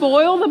that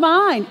spoil the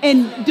vine.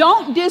 And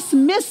don't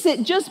dismiss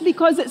it just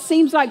because it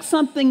seems like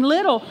something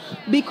little,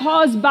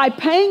 because by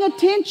paying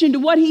attention to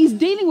what he's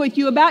dealing with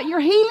you about,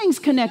 your healing's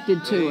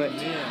connected to it.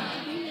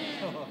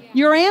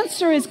 Your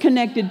answer is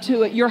connected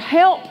to it. Your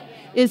help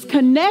is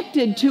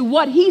connected to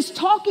what he's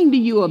talking to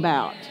you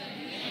about.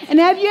 And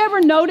have you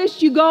ever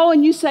noticed you go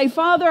and you say,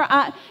 Father,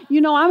 I'm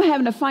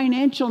having a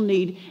financial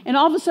need. And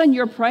all of a sudden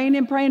you're praying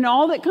and praying, and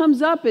all that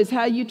comes up is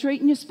how you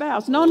treating your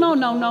spouse. No.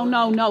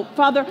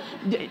 Father,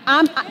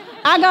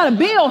 I got a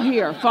bill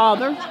here,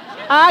 Father.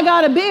 I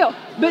got a bill.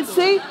 But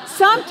see,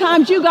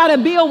 sometimes you got a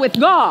bill with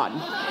God. You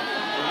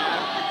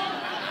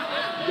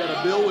got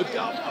a bill with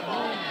God. Come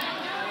on.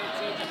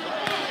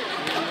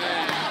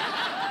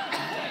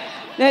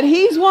 That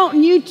he's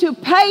wanting you to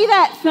pay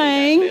that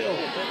thing.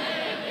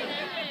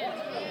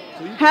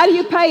 How do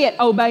you pay it?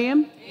 Obey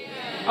him.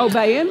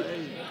 Obey him.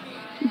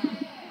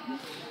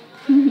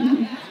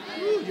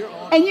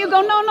 And you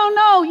go,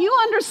 no. You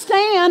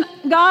understand,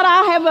 God,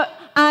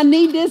 I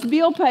need this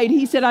bill paid.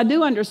 He said, I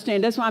do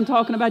understand. That's why I'm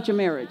talking about your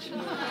marriage.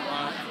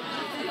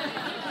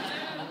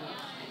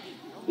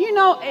 You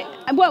know,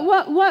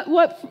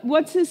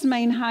 what's this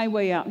main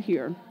highway out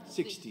here?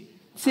 60.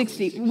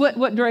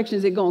 What direction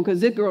is it going?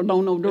 Because this girl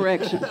don't know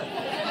direction.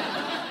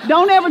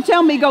 Don't ever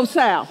tell me go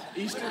south.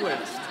 East or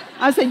west?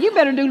 I said, you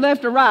better do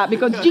left or right,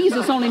 because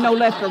Jesus only know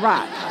left or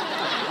right.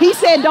 He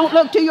said, don't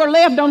look to your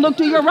left, don't look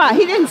to your right.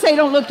 He didn't say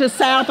don't look to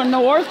south or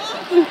north.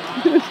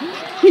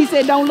 He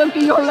said, don't look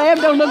to your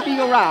left, don't look to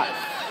your right.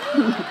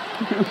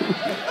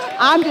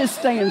 I'm just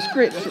staying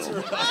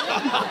scriptural.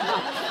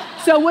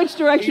 So which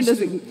direction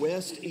does it?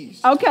 West,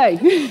 east. Okay.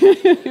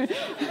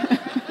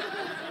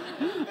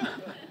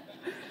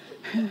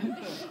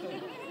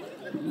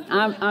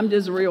 I'm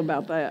just real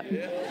about that.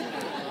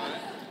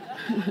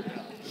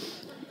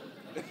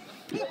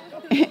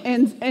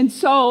 And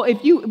so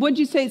what'd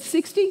you say, it's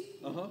 60?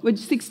 Would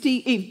 60,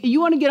 if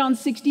you want to get on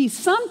 60,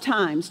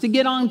 sometimes to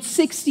get on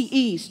 60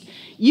 East,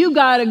 you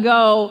got to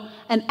go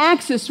an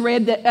access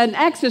road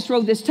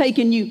that's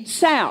taking you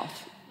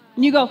south.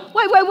 And you go,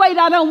 wait,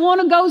 I don't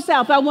want to go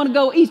south. I want to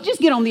go east.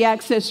 Just get on the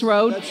access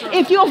road. Right.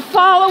 If you'll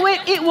follow it,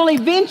 it will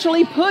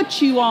eventually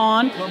put you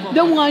on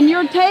the one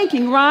you're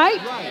taking, right?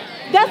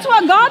 That's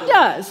what God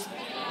does.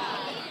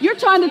 You're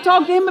trying to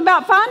talk to him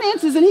about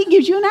finances, and he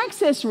gives you an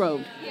access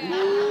road.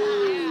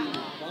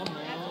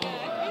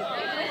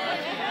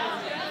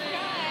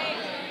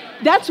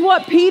 That's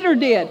what Peter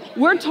did.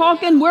 We're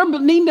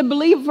needing to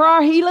believe for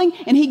our healing,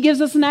 and he gives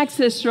us an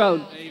access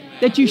road.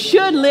 That you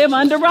should live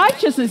under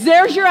righteousness.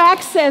 There's your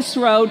access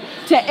road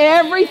to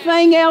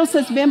everything else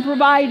that's been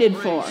provided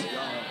for.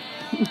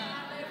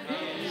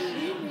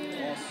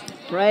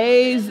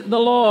 Praise the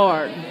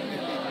Lord.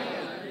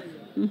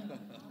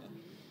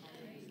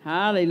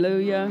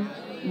 Hallelujah.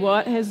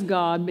 What has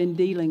God been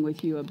dealing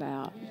with you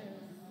about?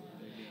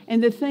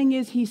 And the thing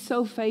is, he's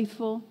so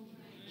faithful.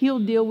 He'll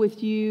deal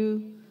with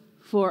you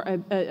for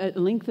a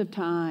length of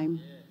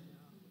time.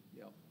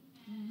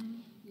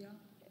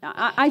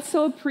 I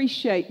so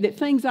appreciate that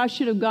things I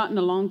should have gotten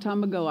a long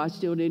time ago, I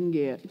still didn't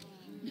get.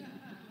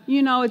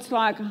 You know, it's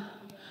like,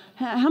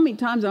 how many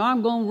times am I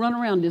going to run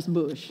around this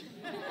bush?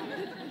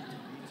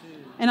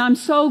 And I'm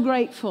so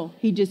grateful.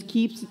 He just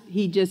keeps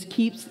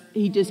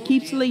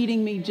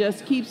leading me,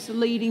 just keeps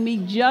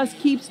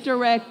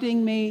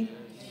directing me.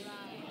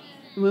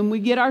 When we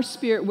get our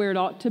spirit where it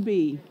ought to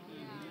be.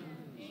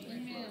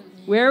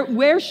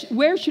 Where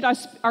should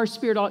our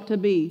spirit ought to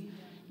be?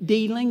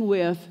 Dealing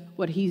with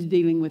what he's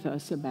dealing with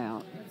us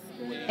about.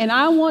 And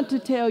I want to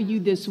tell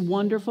you this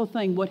wonderful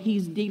thing. What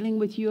he's dealing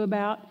with you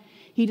about,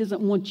 he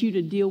doesn't want you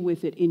to deal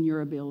with it in your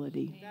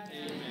ability. Yes.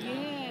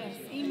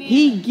 Amen.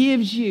 He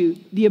gives you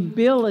the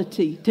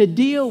ability to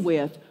deal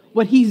with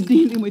what he's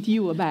dealing with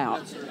you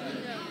about.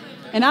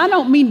 And I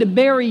don't mean to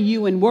bury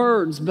you in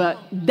words, but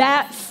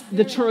that's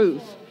the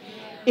truth.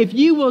 If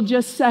you will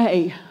just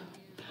say,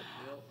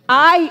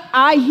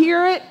 I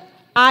hear it,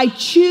 I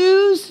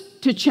choose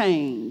to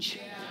change.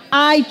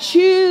 I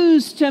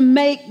choose to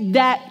make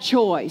that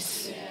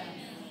choice.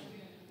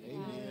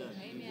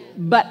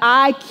 But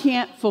I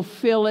can't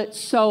fulfill it,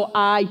 so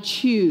I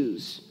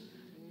choose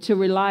to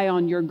rely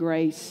on your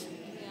grace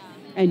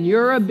and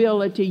your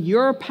ability,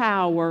 your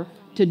power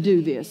to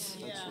do this.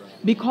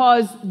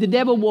 Because the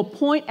devil will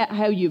point at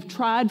how you've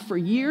tried for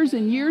years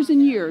and years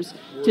and years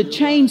to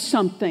change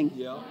something,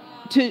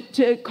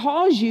 to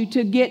cause you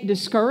to get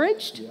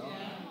discouraged,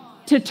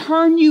 to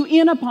turn you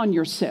in upon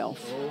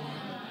yourself.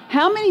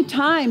 How many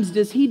times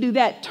does he do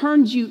that?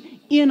 Turns you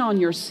in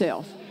on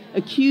yourself,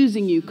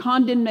 accusing you,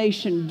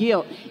 condemnation,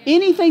 guilt.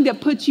 Anything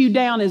that puts you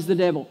down is the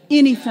devil.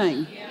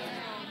 Anything.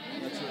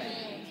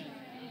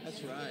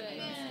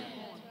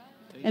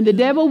 And the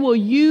devil will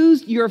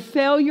use your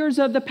failures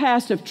of the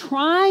past of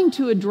trying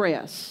to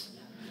address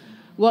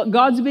what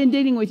God's been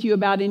dealing with you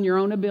about in your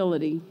own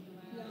ability.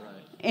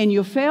 And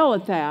you'll fail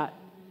at that.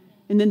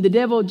 And then the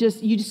devil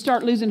you just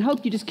start losing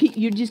hope. You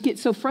just get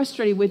so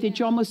frustrated with it,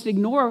 you almost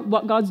ignore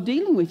what God's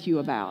dealing with you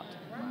about.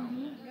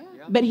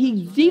 But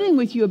he's dealing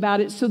with you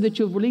about it so that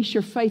you'll release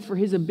your faith for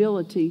his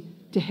ability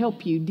to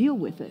help you deal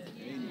with it.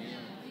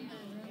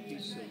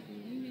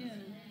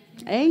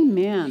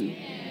 Amen.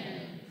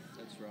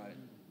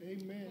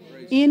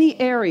 Any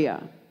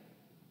area.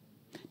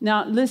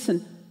 Now,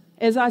 listen,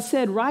 as I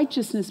said,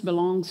 righteousness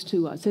belongs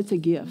to us. It's a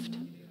gift.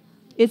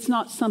 It's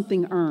not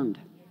something earned.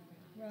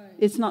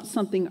 It's not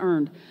something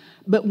earned.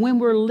 But when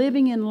we're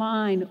living in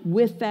line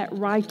with that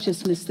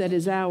righteousness that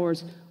is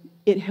ours,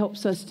 it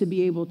helps us to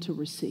be able to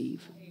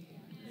receive.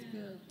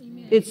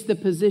 It's the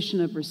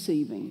position of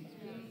receiving.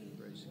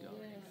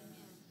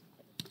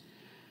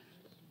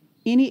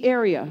 Any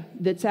area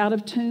that's out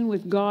of tune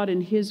with God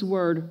and his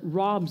word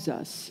robs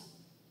us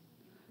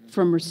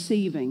from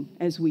receiving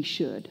as we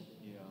should.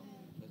 Yeah,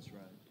 that's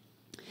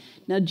right.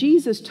 Now,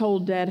 Jesus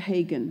told Dad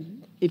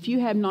Hagin, if you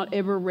have not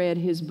ever read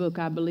his book,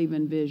 I Believe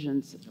in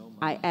Visions,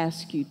 I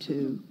ask you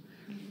to.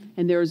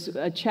 And there's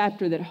a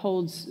chapter that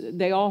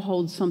they all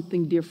hold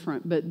something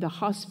different, but the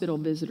hospital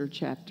visitor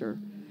chapter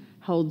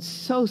holds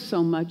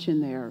so much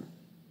in there.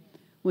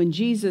 When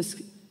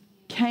Jesus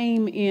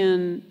came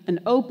in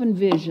an open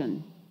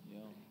vision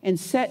and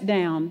sat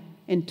down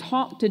and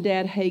talked to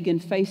Dad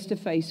Hagin face to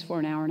face for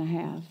an hour and a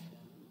half.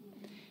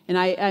 And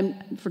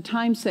I'm for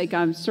time's sake,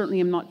 I certainly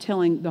am not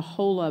telling the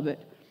whole of it.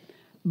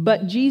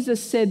 But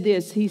Jesus said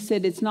this. He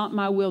said, it's not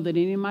my will that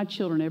any of my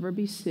children ever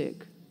be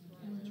sick,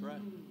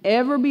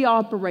 ever be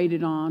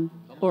operated on,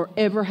 or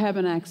ever have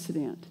an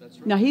accident.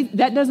 Now,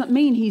 that doesn't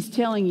mean he's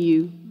telling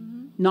you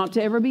not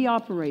to ever be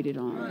operated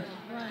on.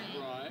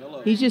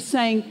 He's just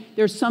saying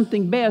there's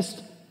something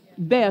best.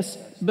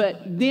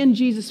 But then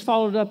Jesus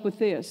followed up with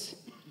this.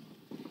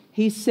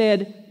 He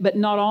said, but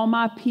not all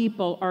my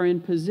people are in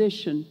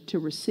position to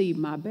receive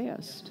my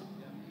best.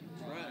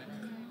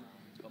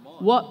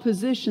 What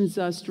positions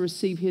us to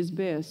receive his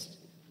best?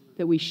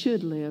 That we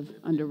should live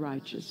under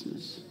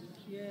righteousness.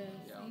 Yes.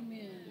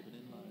 Amen.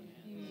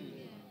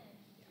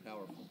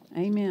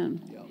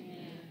 Amen.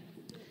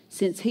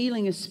 Since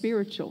healing is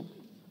spiritual,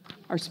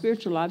 our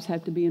spiritual lives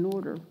have to be in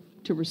order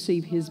to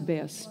receive his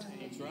best.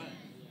 That's right.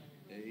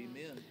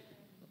 Amen.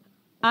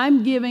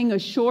 I'm giving a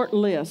short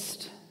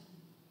list.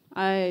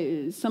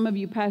 Some of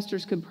you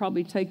pastors could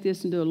probably take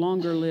this and do a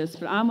longer list,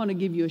 but I'm going to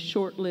give you a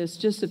short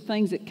list just of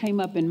things that came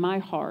up in my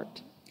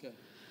heart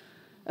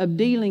of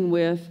dealing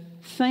with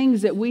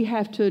things that we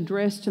have to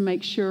address to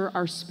make sure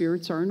our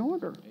spirits are in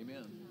order.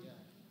 Amen.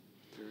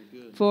 Very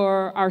good.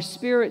 For our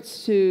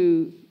spirits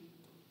to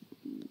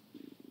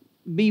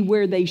be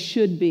where they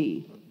should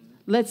be.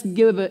 Let's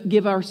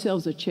give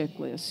ourselves a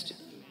checklist.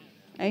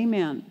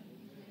 Amen.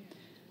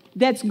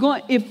 That's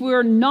going, if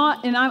we're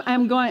not, and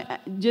I'm going,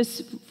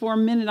 just for a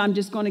minute, I'm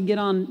just going to get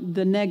on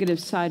the negative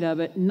side of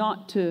it,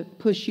 not to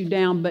push you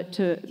down, but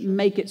to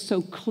make it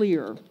so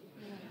clear.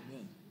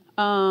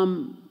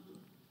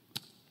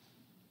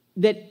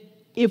 That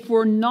if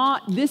we're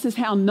not, this is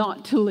how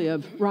not to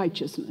live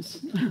righteousness.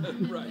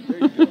 Right, there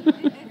you go.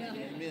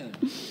 Amen.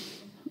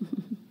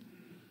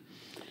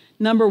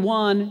 Number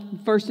one,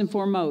 first and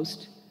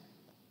foremost,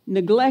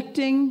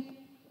 neglecting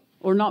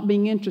or not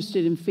being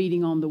interested in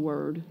feeding on the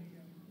Word.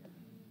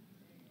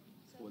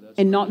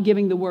 And not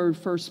giving the Word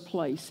first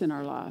place in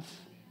our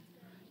life.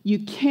 You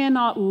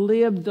cannot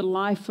live the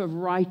life of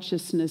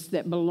righteousness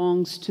that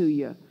belongs to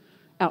you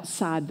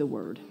outside the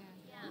Word.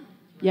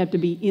 You have to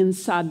be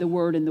inside the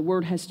Word, and the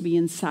Word has to be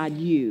inside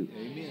you.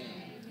 Amen.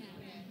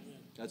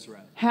 That's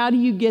right. How do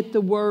you get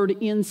the Word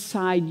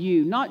inside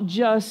you? Not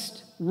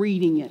just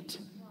reading it,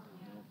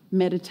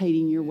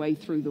 meditating your way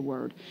through the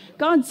Word.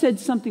 God said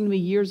something to me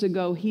years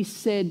ago. He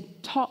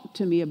said, talk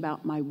to me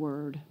about my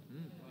Word.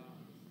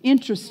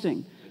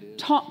 Interesting.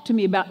 talk to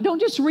me about. Don't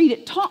just read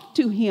it. Talk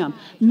to him.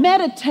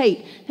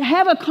 Meditate.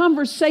 Have a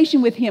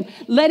conversation with him.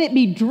 Let it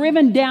be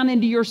driven down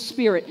into your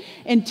spirit.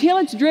 Until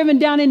it's driven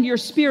down into your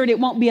spirit, it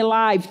won't be a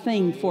live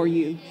thing for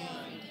you.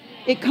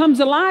 It comes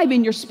alive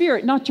in your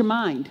spirit, not your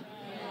mind.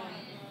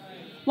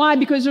 Why?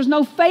 Because there's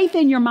no faith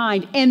in your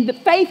mind. And the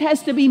faith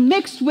has to be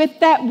mixed with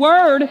that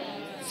word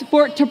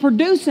for it to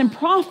produce and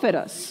profit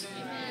us.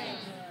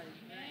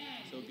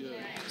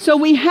 So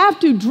we have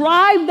to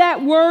drive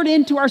that word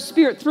into our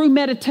spirit through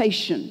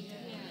meditation.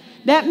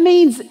 That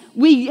means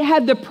we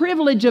have the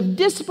privilege of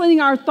disciplining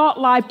our thought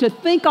life to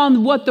think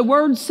on what the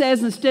word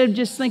says instead of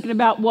just thinking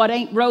about what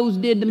Aunt Rose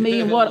did to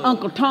me and what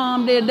Uncle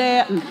Tom did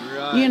that, and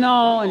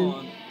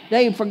and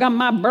they forgot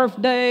my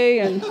birthday,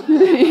 and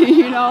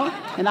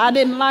and I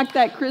didn't like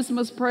that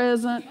Christmas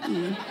present.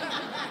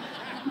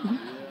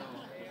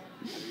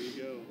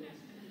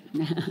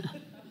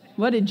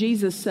 What did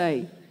Jesus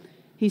say?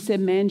 He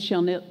said, man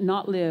shall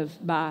not live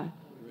by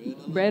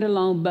bread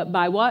alone, but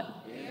by what?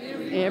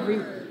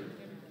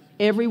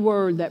 Every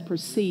word that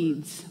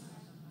proceeds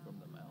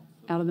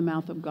out of the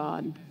mouth of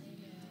God.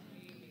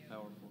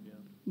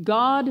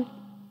 God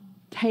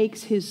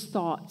takes his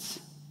thoughts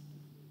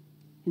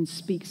and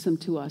speaks them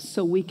to us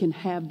so we can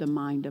have the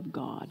mind of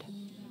God.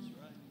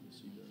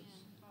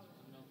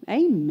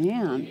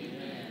 Amen.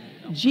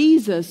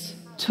 Jesus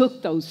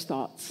took those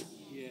thoughts.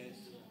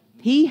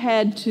 He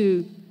had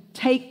to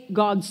take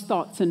God's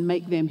thoughts and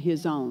make them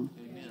his own.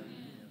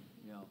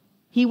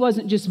 He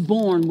wasn't just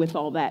born with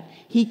all that.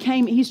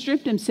 He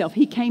stripped himself.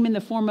 He came in the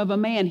form of a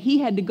man. He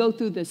had to go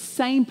through the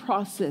same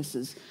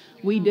processes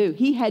we do.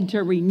 He had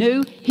to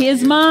renew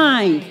his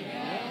mind.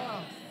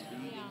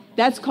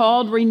 That's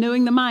called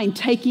renewing the mind,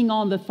 taking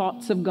on the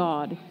thoughts of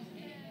God.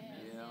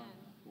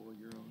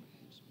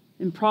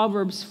 In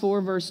Proverbs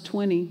 4, verse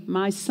 20,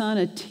 my son,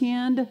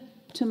 attend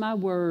to my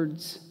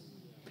words.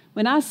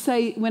 When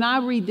I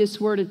read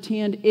this word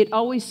attend, it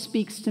always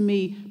speaks to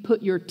me,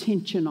 put your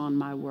attention on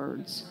my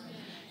words.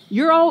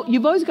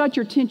 You've always got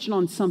your attention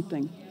on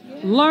something.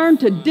 Learn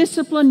to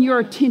discipline your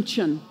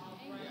attention.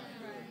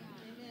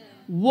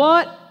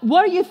 What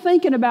are you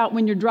thinking about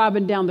when you're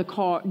driving down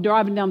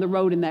the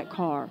road in that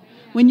car?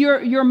 When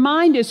your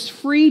mind is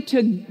free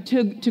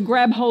to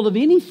grab hold of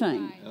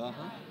anything. Yeah.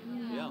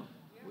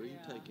 Where are you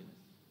taking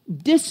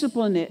it?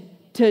 Discipline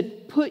it to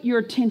put your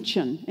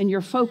attention and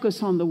your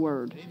focus on the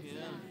word.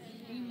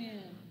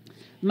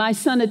 My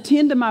son,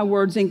 attend to my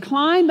words,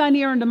 incline thine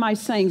ear unto my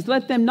sayings.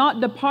 Let them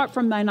not depart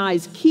from thine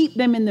eyes. Keep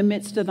them in the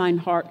midst of thine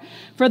heart.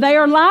 For they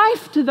are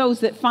life to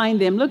those that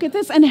find them. Look at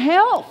this. And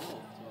health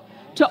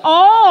to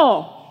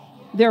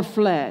all their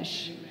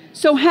flesh.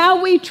 So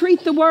how we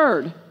treat the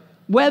word,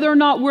 whether or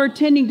not we're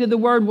attending to the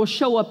word, will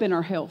show up in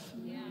our health.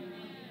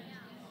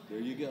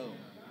 There you go.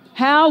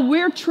 How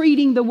we're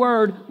treating the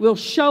word will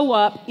show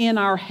up in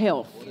our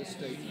health. What a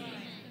statement.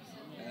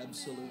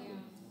 Absolutely.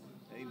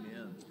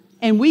 Amen.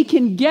 And we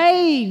can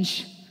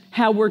gauge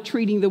how we're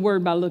treating the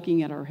word by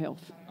looking at our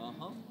health.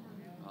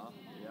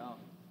 Yeah.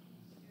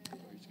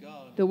 Praise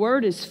God. The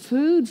word is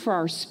food for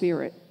our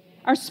spirit.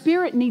 Our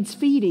spirit needs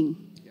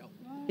feeding.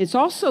 It's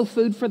also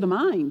food for the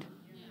mind.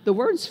 The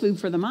word's food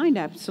for the mind,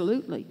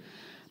 absolutely.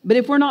 But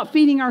if we're not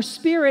feeding our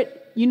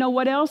spirit, you know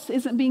what else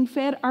isn't being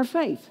fed? Our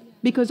faith.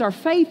 Because our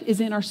faith is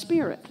in our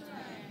spirit.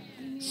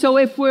 So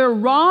if we're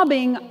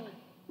robbing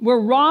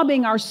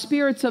our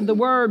spirits of the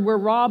word, we're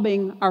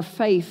robbing our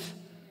faith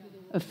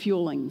of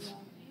fuelings.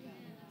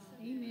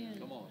 Amen.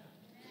 Come on.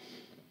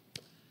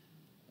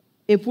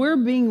 If we're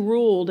being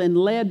ruled and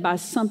led by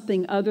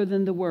something other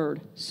than the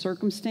word,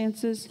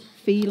 circumstances,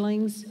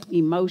 feelings,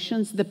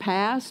 emotions, the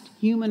past,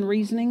 human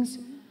reasonings,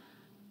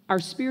 our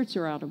spirits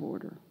are out of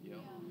order. Yeah,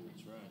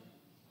 that's right.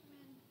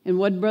 And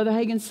what did Brother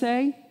Hagin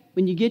say?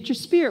 When you get your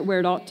spirit where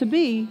it ought to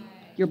be,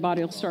 your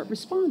body will start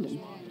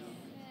responding.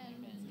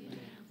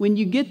 When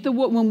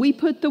we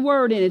put the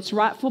word in its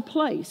rightful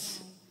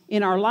place,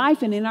 in our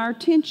life and in our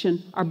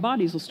attention, our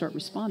bodies will start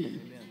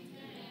responding.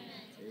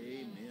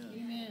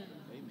 Amen.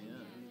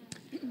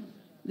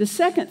 The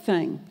second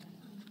thing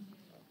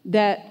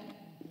that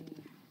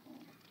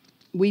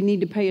we need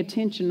to pay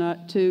attention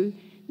to,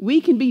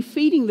 we can be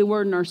feeding the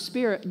word in our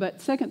spirit,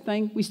 but second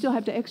thing, we still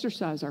have to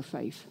exercise our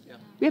faith. Yeah.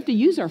 We have to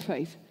use our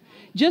faith.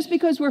 Just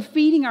because we're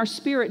feeding our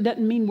spirit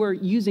doesn't mean we're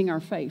using our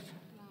faith.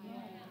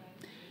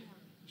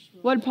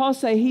 What did Paul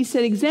say? He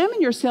said,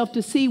 examine yourself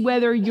to see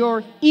whether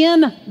you're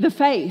in the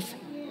faith.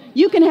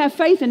 You can have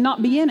faith and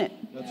not be in it.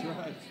 That's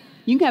right.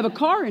 You can have a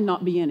car and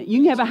not be in it.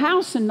 You can have a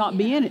house and not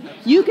be in it.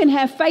 You can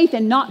have faith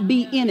and not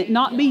be in it,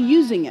 not be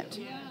using it.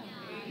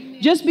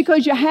 Just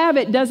because you have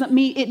it doesn't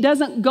mean it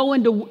doesn't go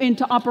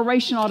into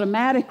operation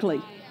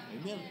automatically.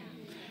 Amen.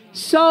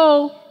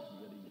 So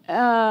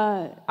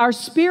our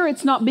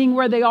spirits not being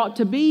where they ought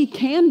to be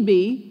can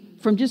be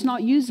from just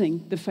not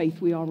using the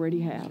faith we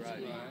already have.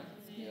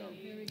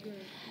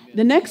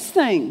 The next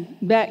thing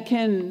that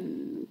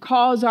can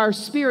cause our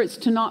spirits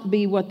to not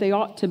be what they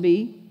ought to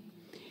be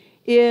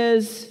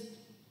is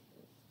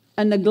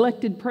a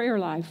neglected prayer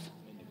life.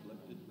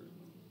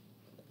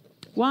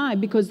 Why?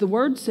 Because the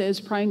Word says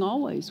praying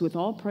always with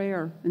all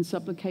prayer and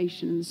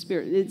supplication in the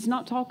Spirit. It's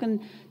not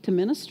talking to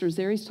ministers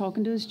there. He's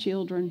talking to his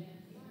children.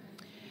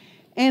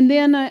 And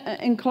then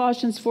in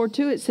Colossians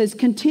 4:2, it says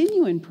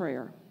continue in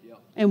prayer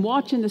and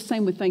watching the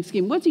same with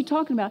thanksgiving. What's he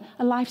talking about?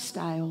 A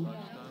lifestyle.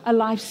 A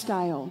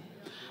lifestyle.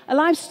 A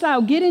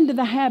lifestyle. Get into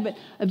the habit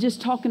of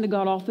just talking to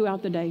God all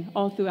throughout the day,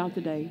 all throughout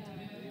the day.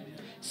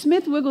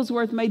 Smith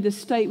Wigglesworth made this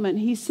statement.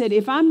 He said,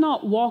 if I'm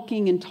not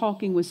walking and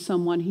talking with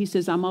someone, he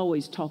says, I'm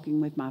always talking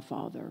with my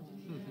Father.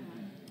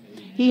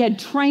 He had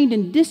trained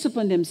and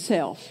disciplined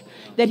himself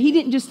that he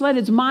didn't just let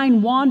his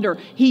mind wander.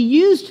 He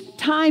used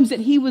times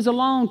that he was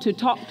alone to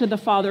talk to the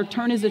Father,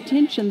 turn his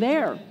attention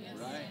there.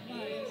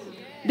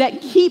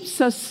 That keeps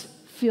us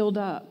filled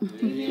up.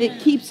 It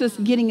keeps us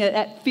getting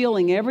that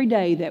feeling every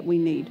day that we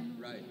need.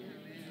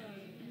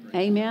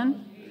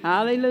 Amen.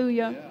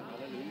 Hallelujah.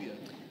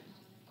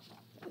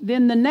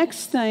 Then the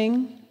next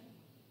thing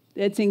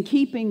that's in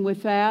keeping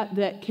with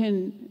that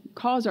can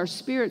cause our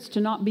spirits to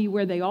not be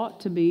where they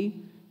ought to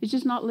be is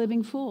just not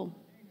living full.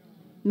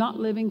 Not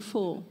living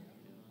full.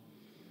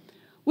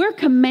 We're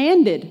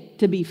commanded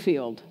to be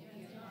filled.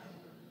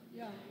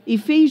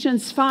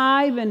 Ephesians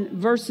 5 and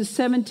verses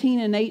 17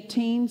 and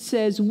 18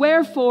 says,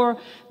 wherefore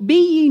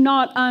be ye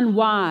not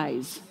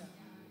unwise,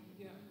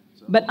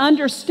 but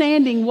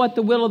understanding what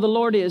the will of the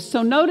Lord is.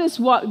 So notice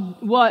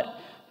what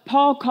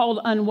Paul called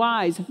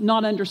unwise.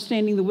 Not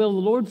understanding the will of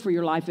the Lord for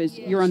your life is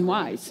you're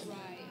unwise.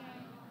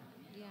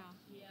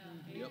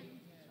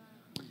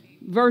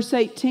 Verse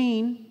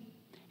 18,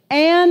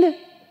 and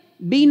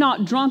be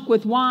not drunk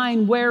with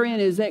wine wherein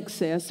is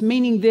excess.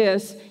 Meaning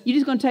this, you're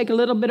just going to take a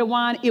little bit of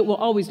wine, it will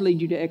always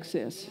lead you to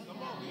excess.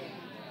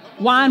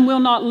 Wine will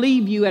not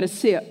leave you at a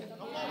sip.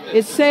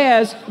 It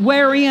says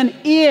wherein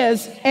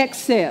is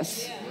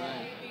excess.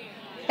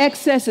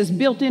 Excess is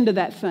built into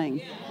that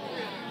thing.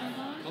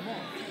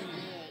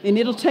 And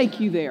it'll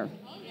take you there.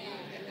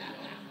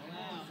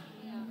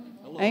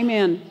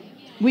 Amen.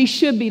 We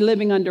should be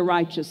living under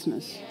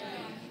righteousness.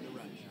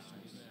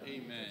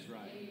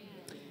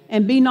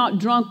 And be not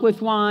drunk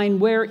with wine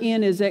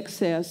wherein is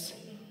excess,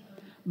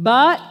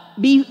 but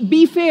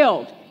be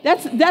filled.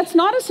 That's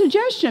not a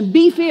suggestion.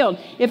 Be filled.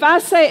 If I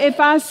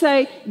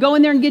say go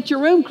in there and get your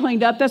room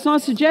cleaned up, that's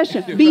not a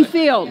suggestion. Be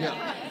filled.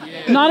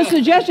 Not a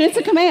suggestion. It's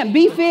a command.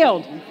 Be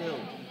filled.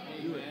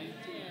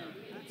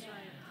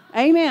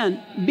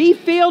 Amen. Be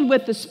filled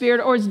with the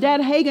Spirit, or as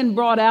Dad Hagin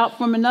brought out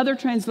from another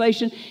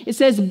translation, it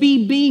says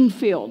be being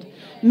filled.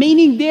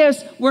 Meaning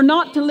this, we're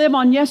not to live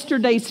on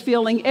yesterday's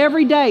feeling.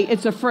 Every day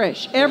it's a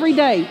fresh. Every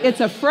day it's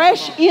a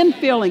fresh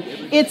infilling.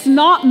 It's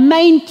not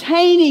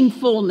maintaining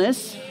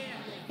fullness.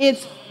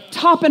 It's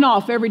topping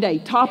off every day,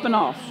 topping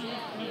off.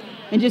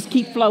 And just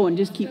keep flowing,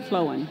 just keep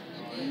flowing.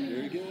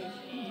 Very good.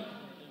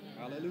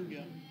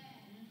 Hallelujah.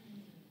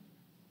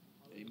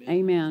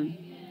 Amen.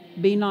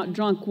 Be not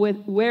drunk with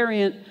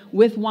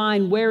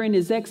wine wherein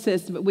is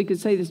excess, but we could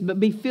say this, but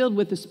be filled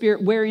with the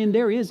Spirit wherein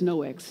there is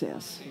no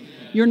excess.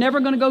 You're never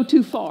going to go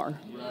too far.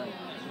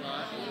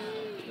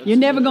 You're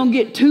never going to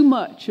get too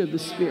much of the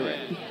Spirit.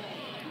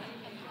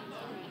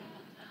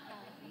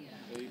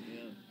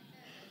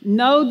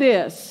 Know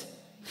this,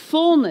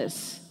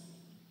 fullness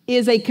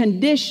is a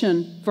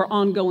condition for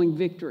ongoing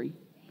victory.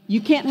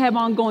 You can't have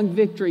ongoing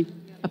victory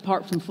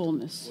apart from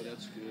fullness.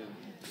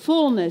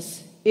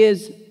 Fullness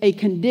is a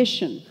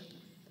condition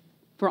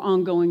for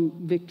ongoing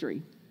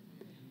victory.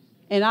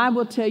 And I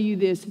will tell you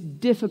this,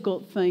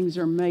 difficult things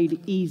are made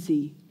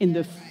easy in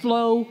the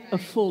flow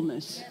of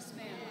fullness. Yes,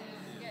 ma'am.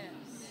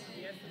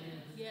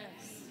 Yes.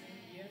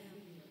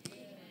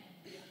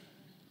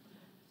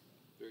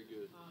 Very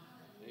good.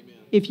 Amen.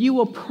 If you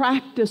will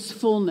practice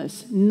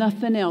fullness,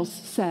 nothing else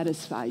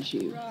satisfies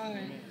you.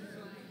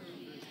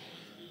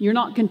 You're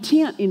not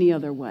content any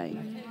other way.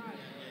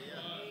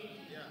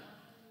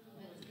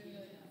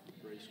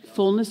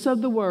 Fullness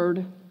of the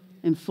Word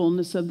and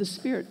fullness of the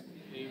Spirit.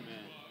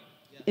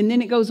 And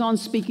then it goes on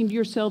speaking to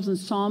yourselves in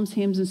psalms,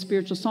 hymns, and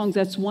spiritual songs.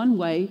 That's one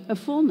way of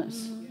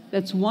fullness.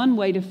 That's one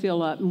way to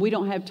fill up. And we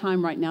don't have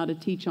time right now to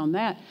teach on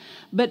that.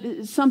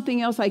 But something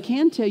else I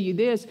can tell you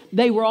this.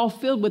 They were all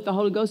filled with the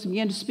Holy Ghost and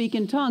began to speak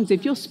in tongues.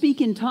 If you'll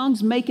speak in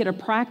tongues, make it a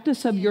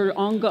practice of your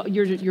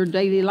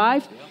daily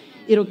life,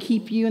 it'll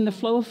keep you in the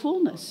flow of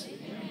fullness.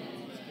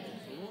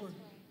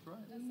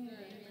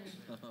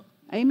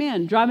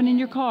 Amen. Driving in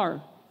your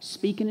car,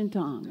 speaking in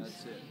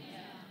tongues.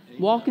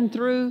 Walking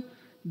through,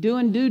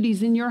 doing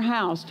duties in your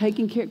house,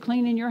 taking care,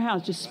 cleaning your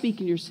house, just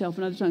speaking yourself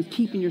in other tongues,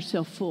 keeping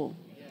yourself full.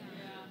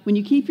 When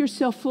you keep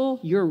yourself full,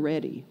 you're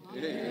ready.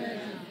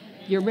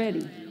 You're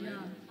ready.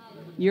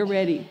 You're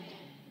ready.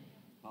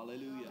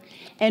 Hallelujah.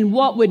 And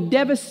what would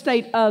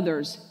devastate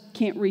others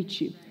can't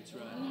reach you.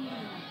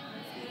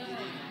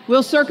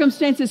 Will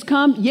circumstances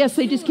come? Yes,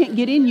 they just can't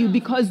get in you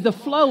because the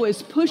flow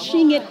is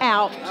pushing it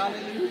out.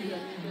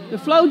 The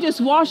flow just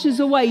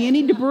washes away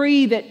any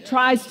debris that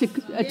tries to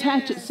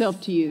attach itself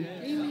to you.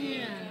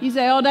 You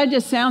say, oh, that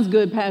just sounds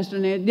good, Pastor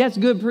Ned. That's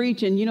good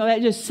preaching. You know,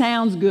 that just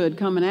sounds good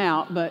coming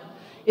out, but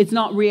it's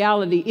not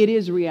reality. It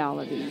is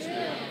reality.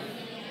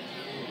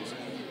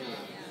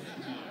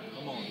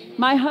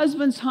 My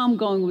husband's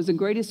homegoing was the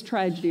greatest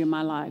tragedy of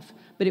my life,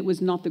 but it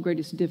was not the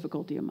greatest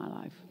difficulty of my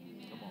life.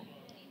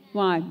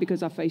 Why?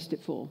 Because I faced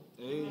it full.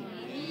 Amen.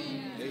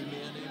 Amen.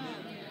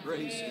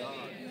 Praise God.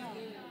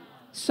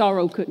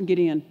 Sorrow couldn't get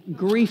in.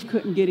 Grief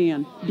couldn't get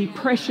in.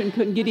 Depression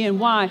couldn't get in.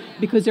 Why?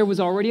 Because there was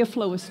already a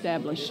flow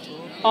established.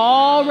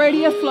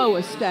 Already a flow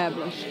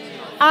established.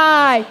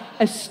 I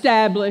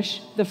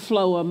establish the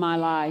flow of my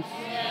life.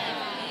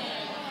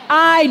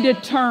 I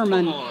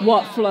determine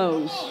what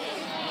flows.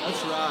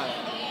 That's right.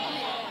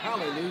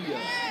 Hallelujah.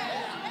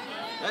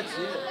 That's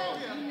it.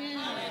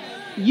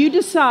 You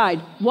decide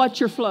what's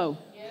your flow.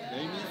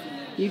 Amen.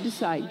 You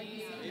decide.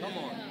 Come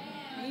on.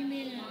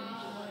 Amen.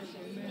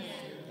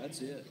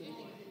 That's it.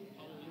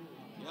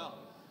 Yeah.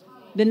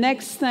 The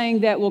next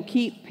thing that will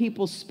keep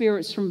people's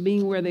spirits from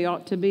being where they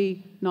ought to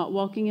be, not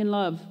walking in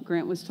love.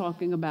 Grant was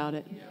talking about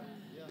it.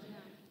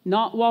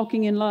 Not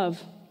walking in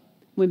love.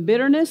 When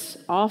bitterness,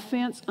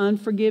 offense,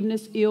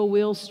 unforgiveness, ill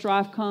will,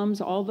 strife comes,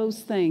 all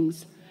those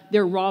things,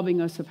 they're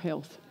robbing us of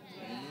health.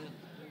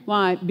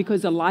 Why?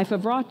 Because a life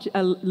of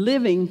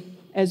living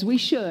as we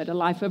should, a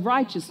life of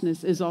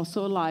righteousness is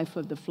also a life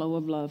of the flow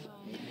of love.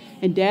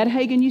 And Dad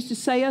Hagin used to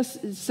say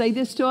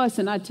this to us,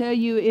 and I tell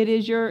you, it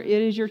is your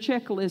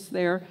checklist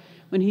there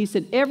when he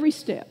said, every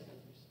step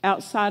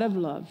outside of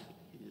love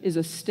is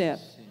a step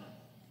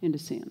into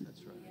sin.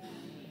 That's right.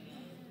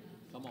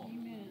 Come on.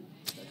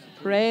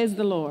 Praise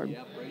the Lord.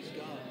 Yeah, praise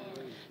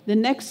God. The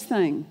next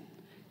thing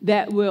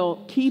that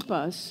will keep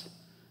us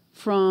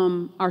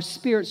from our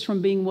spirits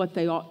from being what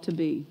they ought to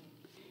be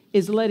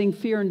is letting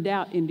fear and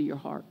doubt into your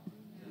heart.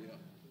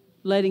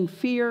 Letting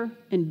fear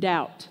and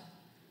doubt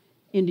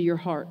into your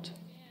heart.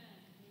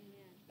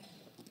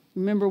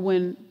 Remember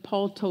when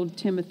Paul told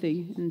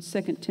Timothy in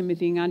 2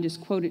 Timothy, and I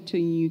just quote it to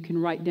you, you can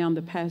write down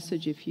the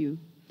passage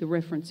the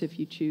reference if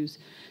you choose.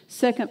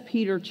 2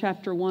 Peter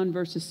chapter 1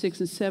 verses 6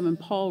 and 7,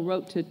 Paul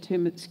wrote to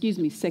 2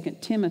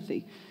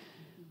 Timothy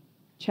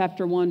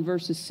chapter 1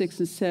 verses 6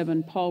 and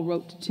 7, Paul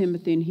wrote to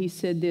Timothy and he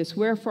said this,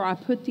 wherefore I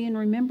put thee in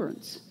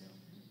remembrance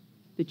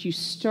that you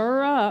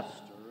stir up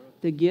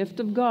the gift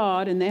of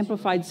God, and the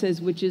Amplified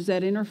says, which is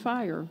that inner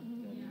fire,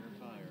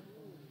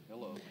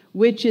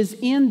 which is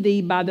in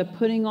thee by the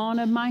putting on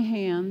of my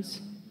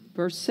hands.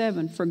 Verse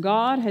 7, for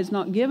God has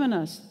not given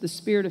us the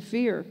spirit of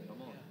fear,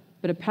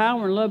 but a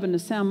power and love and a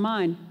sound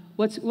mind.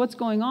 What's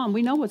going on?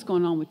 We know what's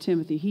going on with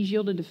Timothy. He's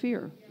yielded to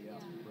fear.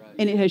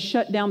 And it has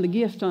shut down the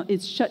gift.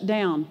 It's shut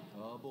down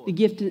the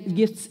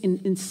gifts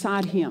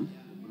inside him.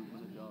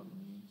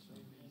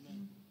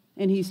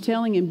 And he's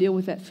telling him, deal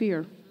with that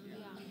fear.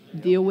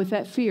 Deal with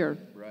that fear.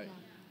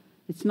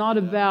 It's not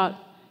about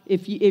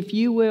if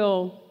you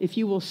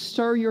will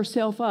stir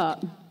yourself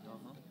up.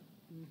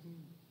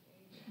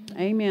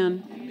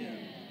 Amen.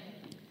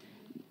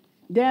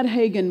 Dad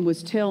Hagin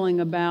was telling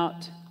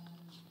about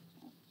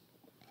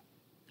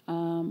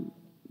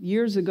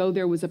years ago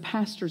there was a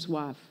pastor's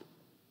wife,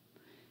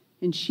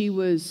 and she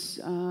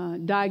was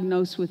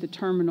diagnosed with a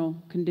terminal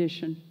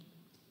condition.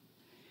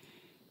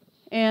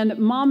 And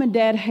Mom and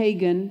Dad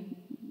Hagin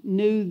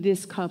knew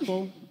this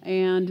couple,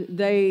 and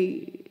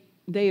they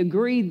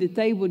agreed that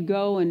they would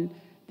go, and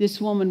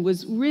this woman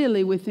was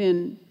really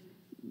within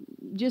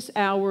just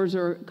hours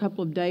or a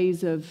couple of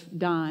days of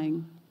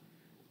dying.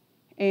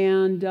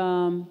 And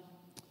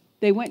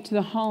they went to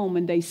the home,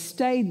 and they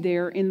stayed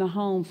there in the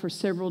home for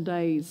several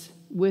days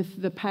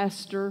with the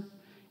pastor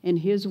and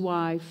his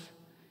wife.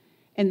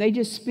 And they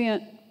just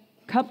spent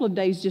a couple of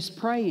days just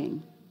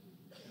praying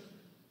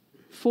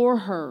for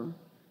her.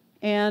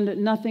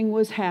 And nothing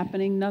was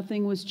happening.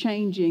 Nothing was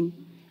changing.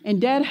 And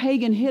Dad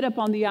Hagin hit up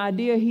on the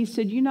idea. He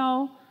said,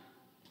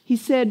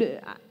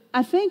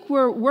 I think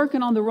we're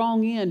working on the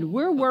wrong end.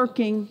 We're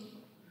working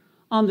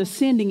on the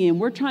sending end.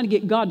 We're trying to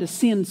get God to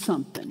send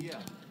something. Yeah,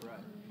 right.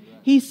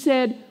 He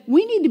said,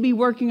 we need to be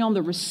working on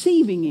the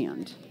receiving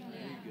end.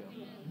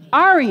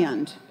 Our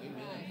end.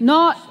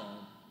 Not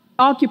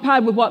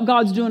occupied with what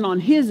God's doing on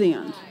his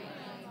end,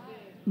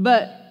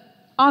 but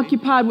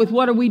occupied with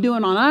what are we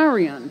doing on our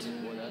end.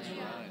 Boy, that's right.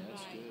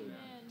 That's good.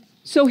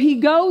 So he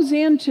goes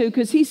into,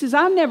 because he says,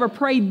 I've never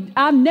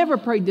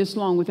prayed this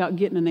long without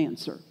getting an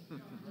answer.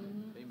 Amen.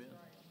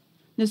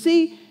 Now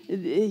see,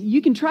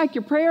 you can track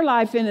your prayer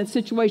life in a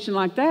situation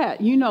like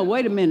that. You know,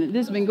 wait a minute,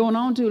 this has been going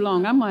on too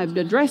long. I'm going to have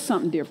to address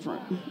something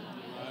different.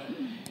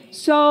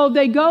 So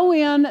they go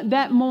in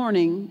that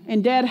morning,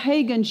 and Dad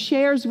Hagin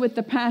shares with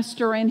the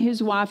pastor and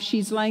his wife.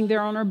 She's laying there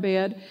on her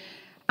bed.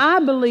 I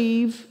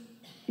believe,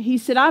 he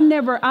said, I've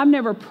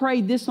never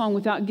prayed this long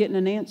without getting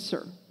an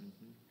answer.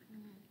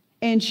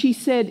 And he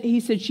said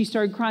she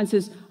started crying,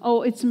 says,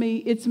 oh, it's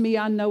me,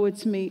 I know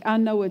it's me.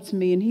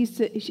 And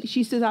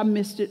she says, I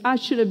missed it. I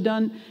should have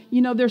done,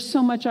 there's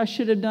so much I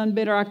should have done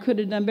better. I could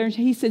have done better.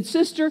 He said,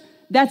 sister,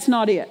 that's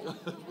not it.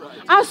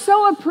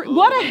 Right.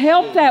 What a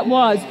help that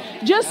was.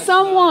 Just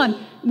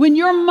someone, when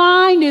your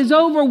mind is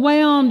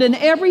overwhelmed and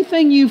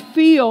everything you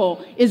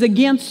feel is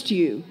against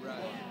you,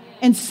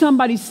 and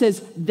somebody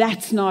says,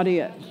 that's not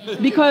it.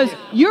 Because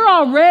you're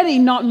already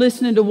not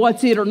listening to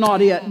what's it or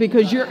not it,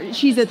 because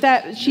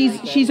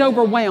she's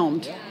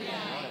overwhelmed.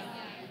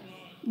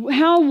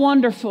 How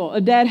wonderful.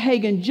 Dad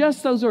Hagin,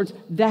 just those words.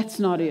 That's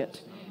not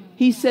it.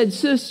 He said,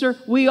 sister,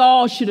 we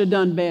all should have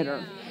done better.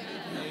 Amen.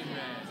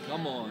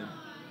 Come on.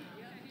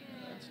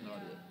 That's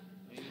not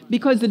it.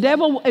 Because the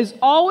devil is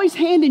always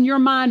handing in your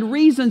mind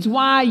reasons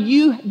why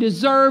you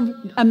deserve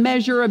a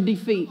measure of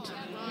defeat.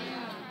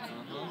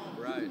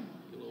 Right.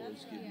 He'll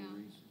always give you a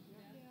reason.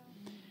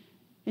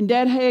 And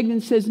Dad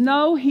Hagin says,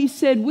 no, he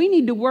said, we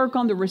need to work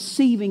on the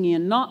receiving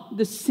end, not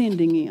the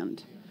sending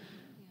end.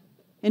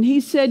 And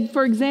he said,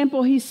 for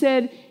example, he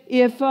said,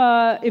 if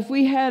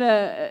we had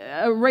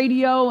a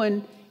radio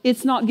and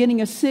it's not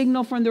getting a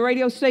signal from the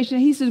radio station,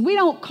 he says, we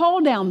don't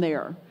call down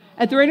there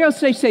at the radio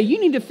station, say, you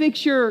need to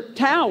fix your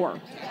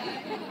tower.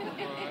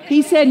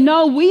 He said,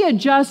 no, we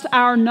adjust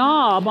our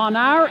knob on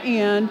our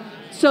end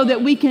so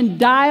that we can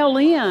dial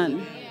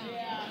in.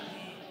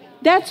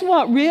 That's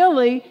what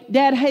really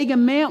Dad Hagin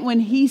meant when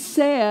he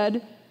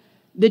said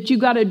that you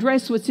got to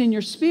address what's in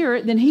your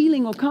spirit, then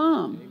healing will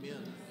come. Amen.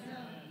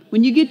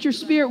 When you get your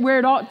spirit where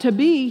it ought to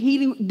be,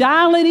 healing,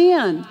 dial it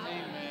in.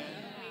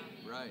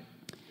 Right.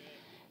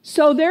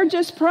 So they're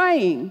just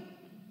praying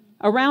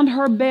around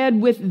her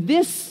bed with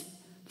this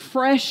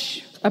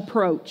fresh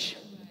approach.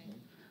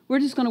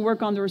 We're just going to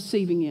work on the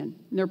receiving end.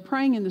 And they're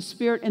praying in the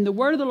spirit, and the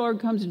word of the Lord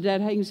comes to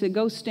Dad Hagin and said,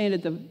 go stand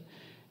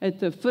at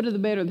the foot of the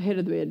bed or the head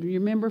of the bed. Do you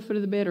remember foot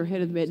of the bed or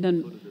head of the bed?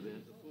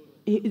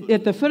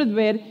 At the foot of the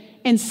bed,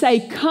 and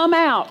say, come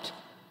out,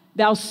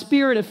 thou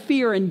spirit of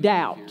fear and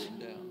doubt.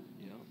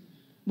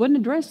 Wasn't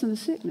addressing the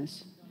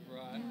sickness.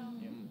 Right.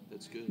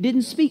 That's good.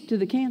 Didn't speak to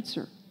the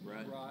cancer.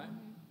 Right.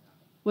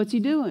 What's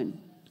he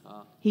doing?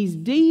 He's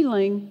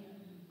dealing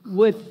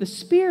with the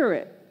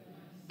spirit,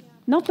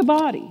 not the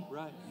body.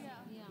 Right.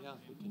 Yeah,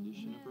 the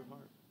condition of her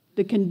heart.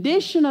 The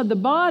condition of the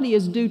body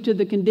is due to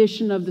the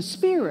condition of the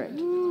spirit.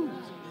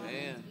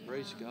 Man,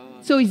 praise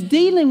God. So he's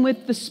dealing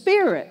with the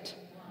spirit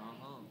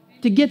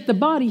to get the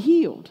body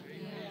healed.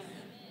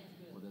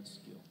 Well, that's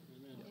skill.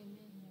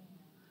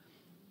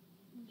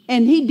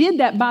 And he did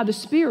that by the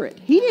Spirit.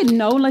 He didn't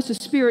know unless the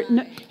Spirit...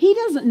 He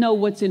doesn't know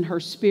what's in her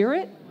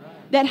spirit.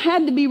 That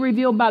had to be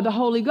revealed by the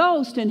Holy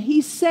Ghost. And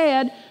he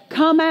said,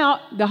 come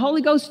out. The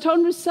Holy Ghost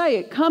told him to say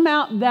it. Come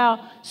out, thou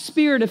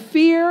spirit of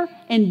fear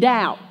and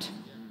doubt.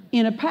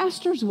 In a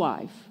pastor's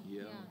wife.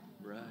 Yeah,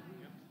 right.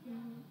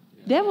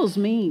 Devil's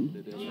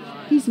mean.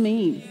 He's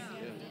mean.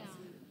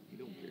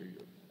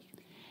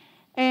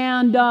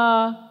 And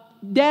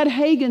Dad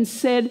Hagin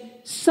said...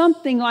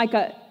 something like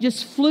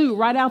just flew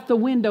right out the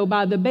window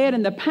by the bed.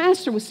 And the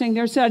pastor was sitting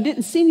there and said, I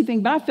didn't see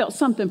anything, but I felt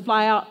something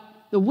fly out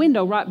the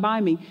window right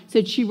by me.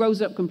 Said she rose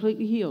up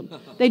completely healed.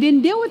 They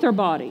didn't deal with her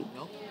body.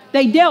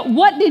 They dealt,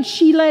 what did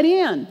she let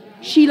in?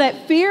 She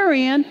let fear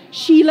in.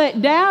 She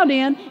let doubt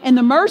in. And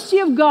the mercy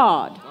of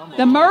God,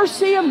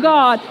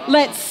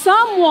 let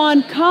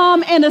someone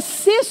come and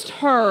assist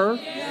her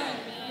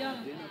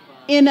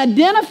in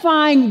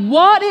identifying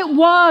what it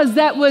was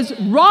that was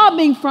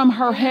robbing from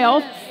her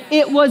health.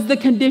 It was the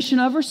condition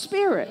of her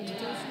spirit.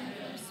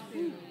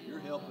 You're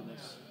helping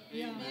us.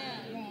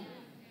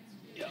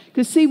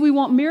 Because see, we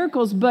want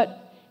miracles,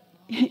 but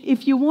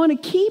if you want to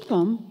keep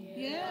them,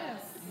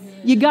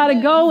 you got to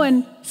go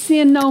and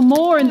sin no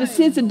more, in the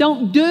sense of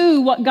don't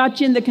do what got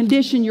you in the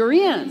condition you're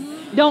in.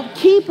 Don't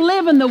keep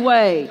living the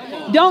way.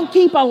 Don't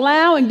keep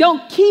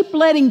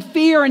letting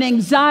fear and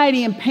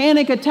anxiety and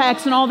panic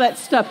attacks and all that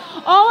stuff.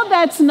 All of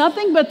that's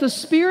nothing but the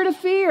spirit of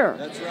fear.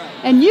 That's right.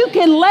 And you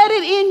can let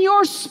it in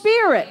your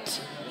spirit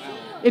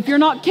if you're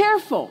not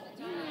careful.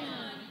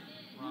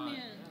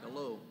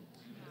 Hello.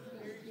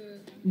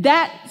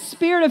 That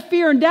spirit of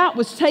fear and doubt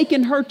was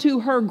taking her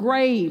to her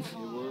grave. It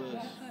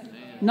was.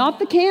 Not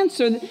the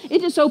cancer. It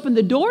just opened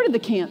the door to the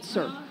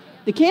cancer.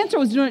 The cancer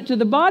was doing it to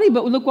the body,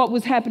 but look what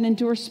was happening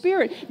to her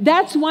spirit.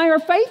 That's why her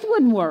faith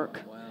wouldn't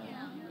work. Wow.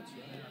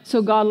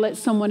 So God let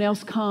someone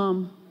else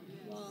come.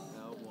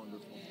 How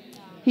wonderful.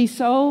 He's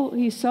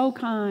so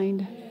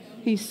kind.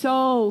 He's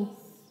so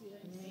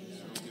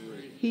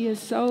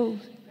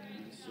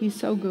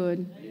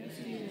good.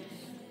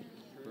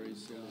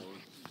 Praise God.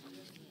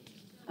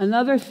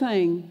 Another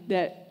thing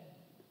that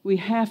we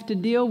have to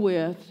deal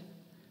with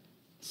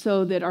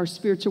so that our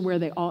spirits are where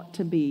they ought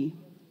to be.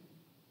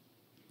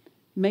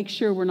 Make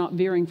sure we're not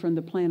veering from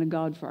the plan of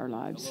God for our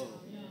lives.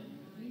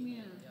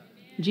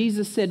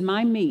 Jesus said,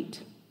 my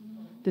meat,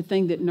 the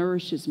thing that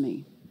nourishes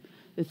me,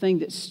 the thing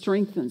that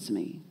strengthens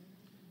me,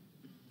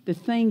 the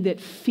thing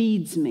that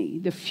feeds me,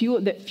 the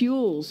fuel that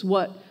fuels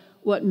what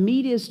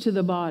meat is to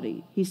the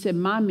body. He said,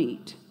 my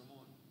meat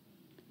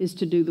is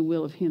to do the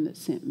will of him that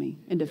sent me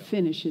and to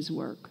finish his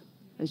work.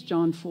 As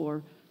John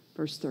 4,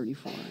 verse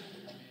 34.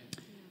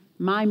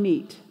 My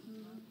meat.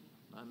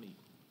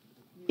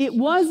 It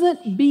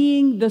wasn't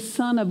being the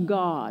Son of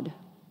God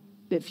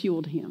that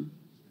fueled him.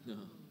 No,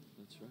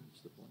 that's right. It's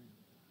the plan.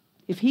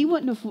 If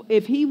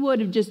he would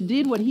have just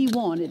did what he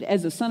wanted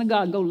as the Son of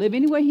God, go live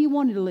any way he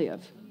wanted to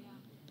live,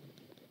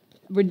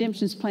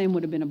 redemption's plan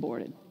would have been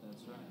aborted.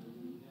 That's right.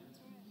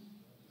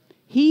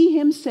 He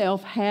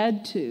himself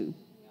had to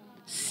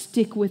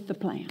stick with the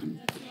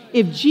plan.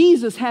 If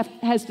Jesus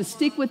has to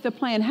stick with the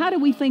plan, how do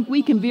we think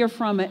we can veer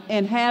from it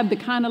and have the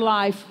kind of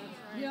life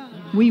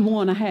we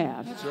want to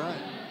have? That's right.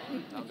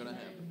 Not going to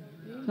happen.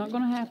 It's not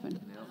going to happen.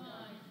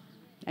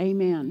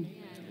 Amen.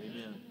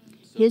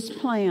 His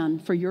plan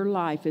for your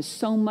life is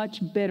so much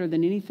better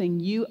than anything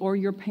you or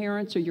your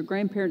parents or your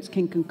grandparents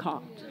can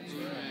concoct.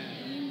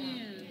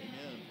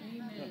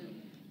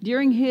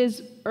 During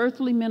his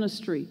earthly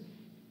ministry,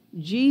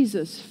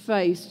 Jesus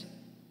faced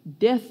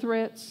death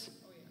threats,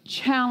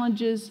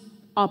 challenges,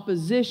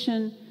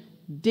 opposition,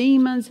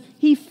 demons.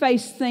 He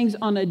faced things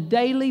on a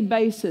daily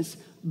basis,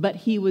 but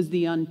he was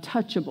the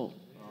untouchable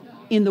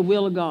in the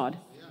will of God.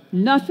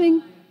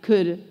 Nothing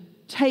could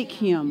take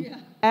him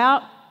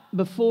out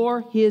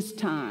before his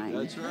time.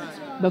 That's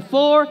right.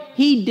 Before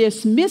he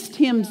dismissed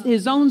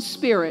his own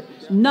spirit,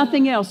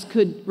 nothing else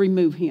could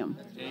remove him.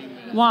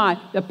 Why?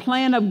 The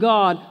plan of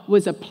God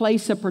was a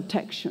place of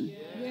protection.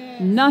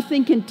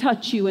 Nothing can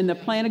touch you in the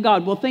plan of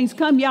God. Well, things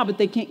come, yeah, but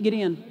they can't get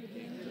in.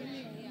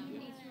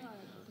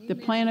 The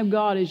plan of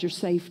God is your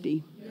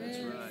safety. That's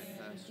right,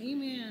 Pastor.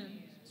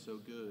 Amen. So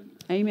good.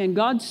 Amen.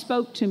 God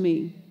spoke to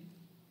me.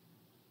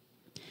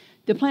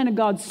 The plan of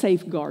God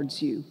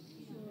safeguards you.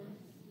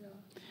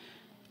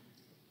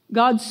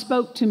 God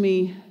spoke to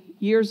me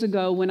years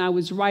ago when I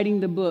was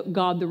writing the book,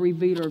 God, the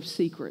Revealer of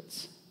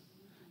Secrets.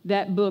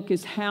 That book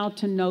is how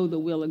to know the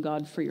will of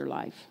God for your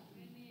life.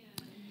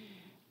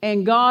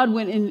 And God,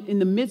 when in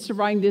the midst of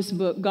writing this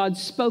book, God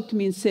spoke to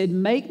me and said,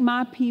 make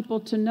my people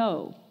to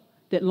know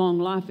that long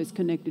life is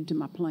connected to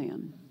my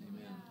plan.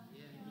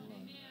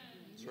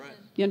 That's right.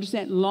 You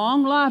understand?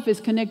 Long life is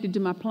connected to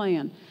my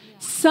plan.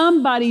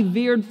 Somebody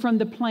veered from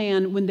the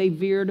plan when they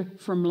veered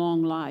from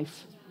long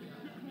life.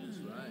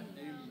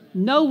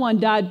 No one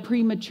died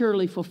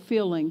prematurely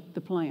fulfilling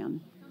the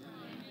plan.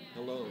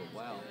 Hello.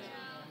 Wow.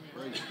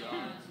 Praise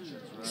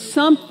God.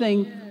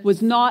 Something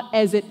was not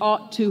as it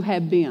ought to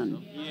have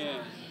been.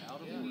 Yeah.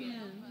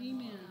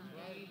 Amen.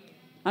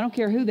 I don't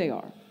care who they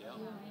are.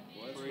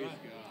 Praise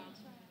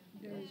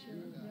God.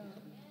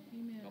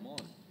 Come on.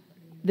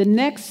 The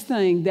next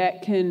thing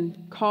that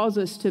can cause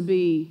us to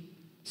be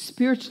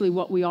spiritually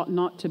what we ought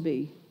not to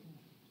be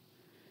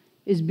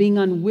is being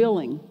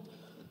unwilling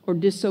or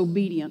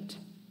disobedient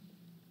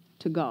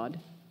to God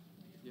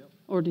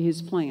or to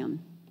his plan.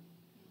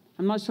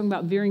 I'm not talking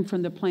about veering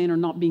from the plan or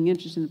not being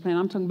interested in the plan.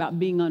 I'm talking about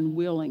being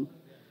unwilling.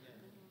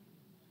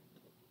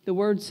 The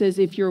word says,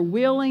 if you're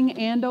willing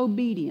and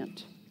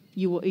obedient,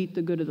 you will eat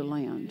the good of the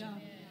land.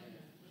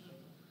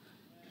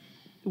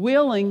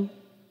 Willing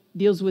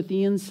deals with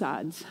the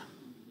insides.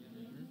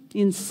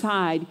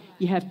 Inside,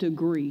 you have to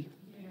agree.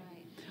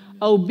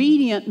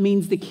 Obedient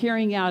means the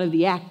carrying out of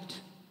the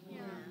act.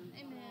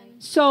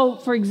 So,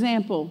 for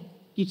example,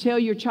 you tell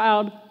your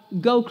child,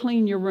 go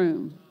clean your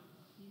room.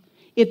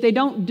 If they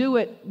don't do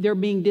it, they're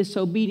being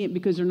disobedient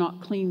because they're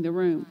not cleaning the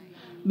room.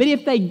 But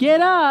if they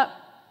get up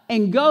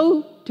and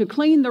go to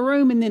clean the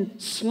room and then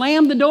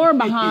slam the door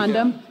behind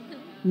them,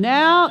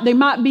 now they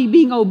might be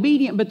being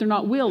obedient, but they're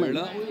not willing.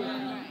 They're not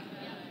willing.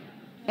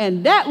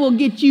 And that will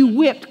get you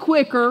whipped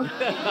quicker.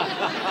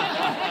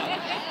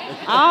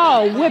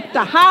 Oh, whip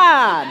the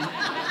hide.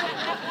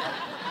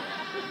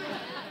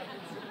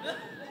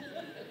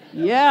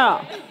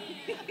 Yeah.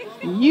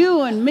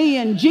 You and me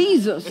and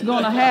Jesus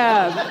going to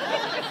have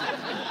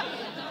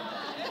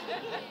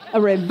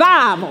a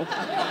revival.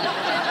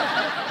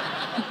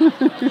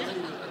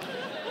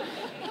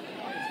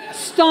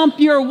 Stomp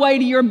your way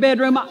to your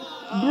bedroom.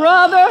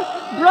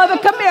 Brother,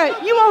 come here.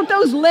 You want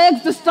those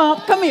legs to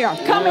stomp? Come here.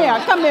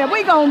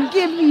 We're going to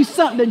give you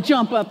something to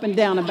jump up and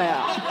down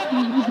about.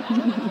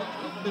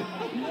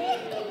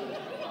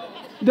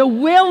 The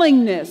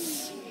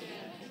willingness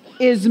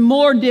is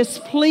more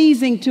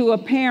displeasing to a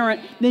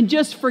parent than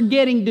just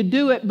forgetting to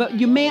do it, but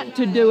you meant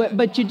to do it,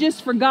 but you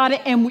just forgot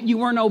it and you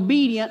weren't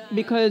obedient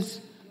because,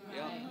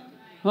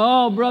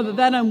 oh, brother,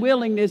 that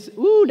unwillingness,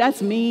 ooh,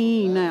 that's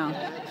mean now.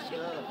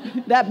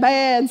 That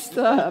bad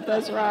stuff,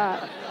 that's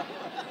right.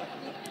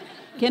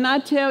 Can I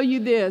tell you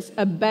this?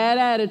 A bad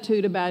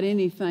attitude about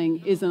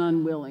anything is an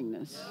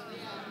unwillingness.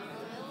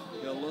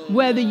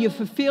 Whether you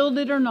fulfilled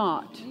it or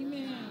not.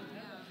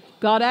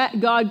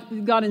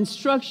 God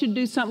instructs you to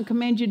do something,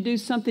 commands you to do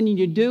something, and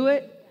you do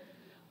it,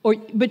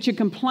 but you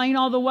complain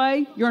all the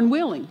way, you're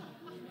unwilling.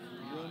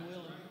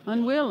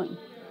 Unwilling.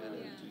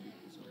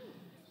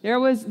 There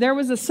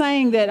was a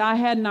saying that I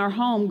had in our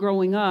home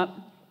growing up.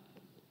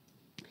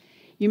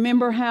 You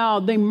remember how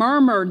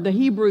the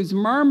Hebrews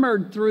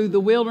murmured through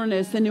the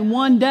wilderness, and in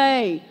one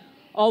day,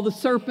 all the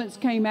serpents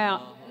came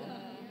out,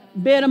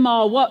 bit them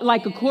all,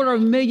 like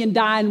 250,000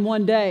 died in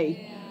one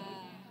day.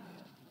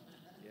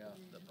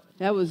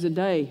 That was a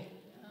day.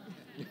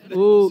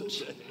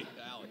 Ouch.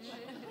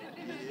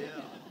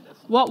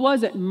 What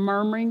was it?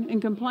 Murmuring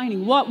and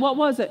complaining. What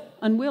was it?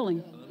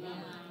 Unwilling.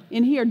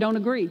 In here, don't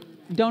agree.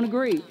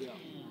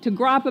 To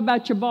gripe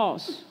about your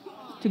boss.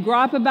 To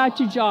gripe about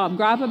your job.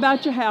 Gripe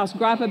about your house.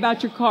 Gripe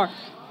about your car.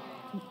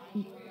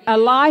 A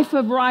life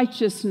of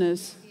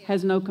righteousness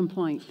has no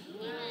complaint.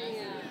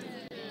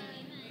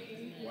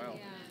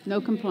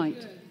 No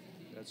complaint.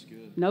 That's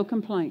good. No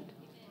complaint.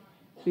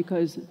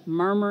 Because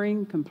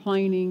murmuring,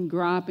 complaining,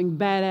 griping,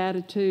 bad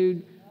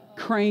attitude,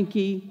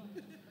 cranky.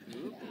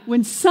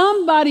 When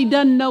somebody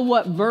doesn't know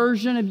what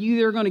version of you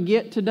they're going to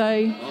get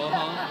today,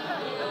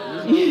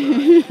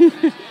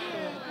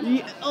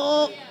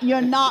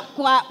 you're not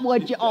quite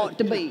what you ought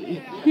to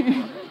be.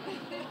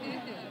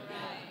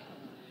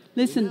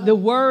 Listen, the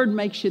Word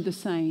makes you the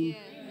same.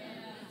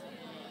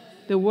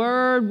 The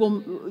Word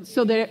will,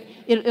 so that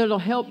it'll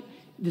help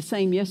the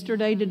same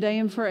yesterday, today,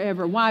 and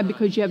forever. Why?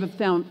 Because you have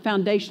a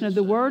foundation of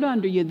the Word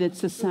under you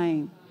that's the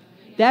same.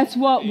 That's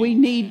what we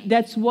need.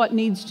 That's what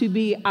needs to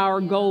be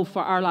our goal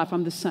for our life.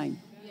 I'm the same.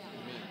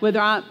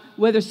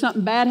 Whether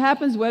something bad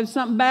happens, whether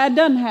something bad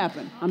doesn't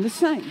happen, I'm the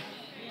same.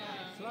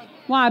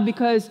 Why?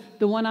 Because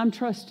the one I'm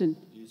trusting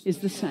is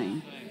the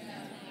same.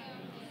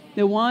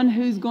 The one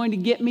who's going to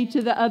get me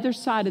to the other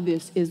side of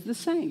this is the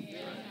same.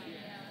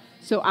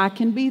 So I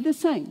can be the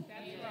same.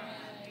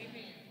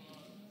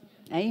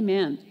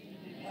 Amen.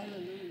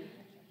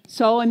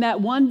 So in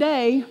that one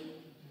day,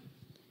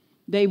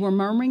 they were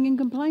murmuring and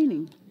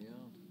complaining.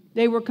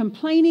 They were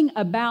complaining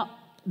about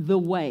the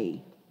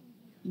way,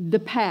 the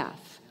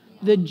path,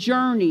 the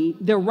journey,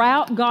 the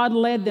route God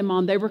led them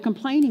on. They were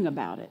complaining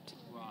about it.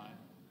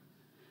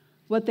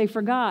 What they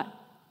forgot,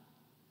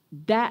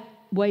 that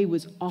way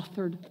was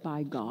authored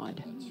by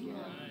God.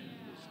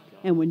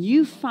 And when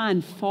you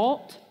find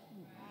fault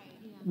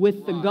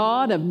with the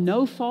God of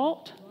no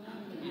fault,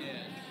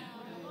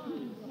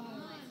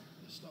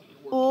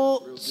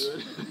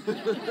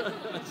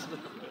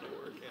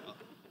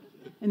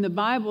 and the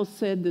Bible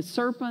said the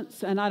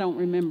serpents, and I don't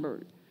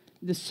remember,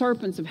 the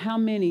serpents of how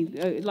many,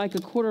 like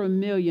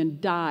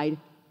 250,000 died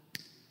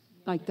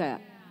like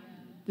that.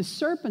 The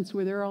serpents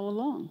were there all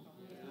along.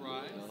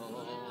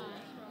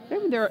 They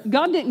were there.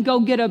 God didn't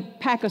go get a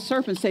pack of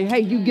serpents and say,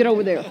 hey, you get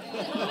over there.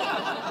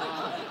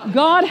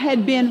 God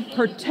had been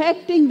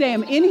protecting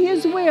them in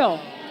His will,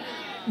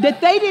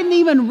 that they didn't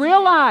even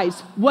realize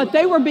what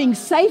they were being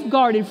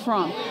safeguarded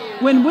from.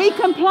 When we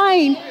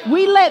complain,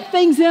 we let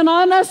things in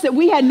on us that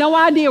we had no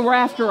idea were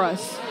after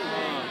us.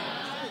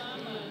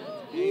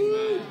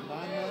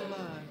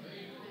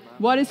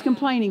 What is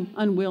complaining?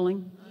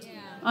 Unwilling.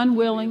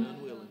 Unwilling.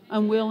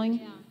 Unwilling.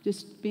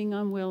 Just being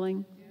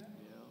unwilling.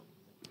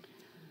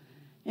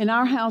 In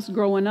our house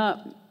growing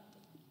up,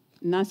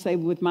 and I say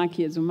with my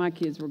kids, when my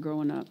kids were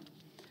growing up,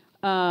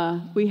 I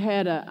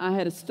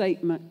had a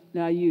statement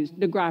that I used: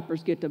 the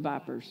gripers get the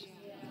vipers.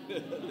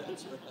 That's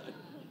right.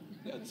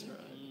 That's right.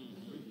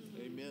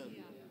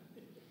 Amen.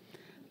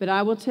 But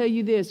I will tell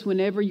you this,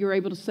 whenever you're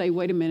able to say,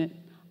 wait a minute,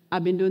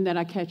 I've been doing that,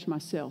 I catch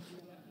myself.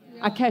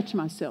 I catch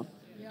myself.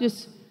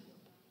 Just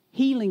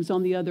healing's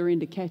on the other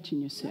end of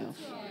catching yourself.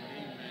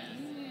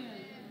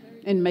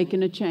 And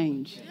making a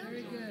change.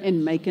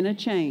 And making a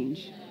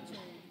change.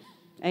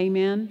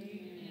 Amen.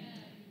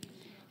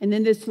 And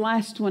then this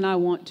last one I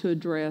want to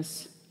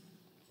address.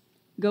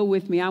 Go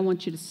with me. I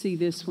want you to see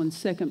this one,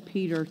 2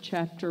 Peter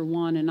chapter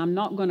 1. And I'm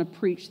not going to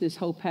preach this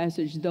whole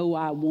passage, though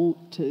I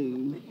want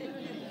to,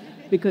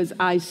 because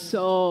I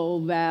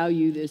so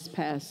value this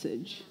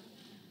passage.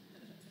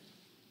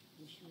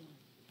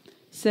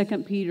 2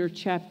 Peter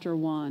chapter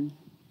 1.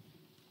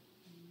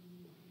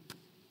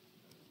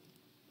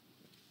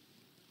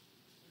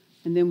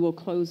 And then we'll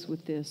close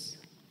with this.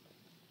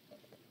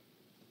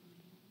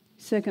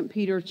 2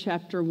 Peter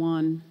chapter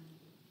 1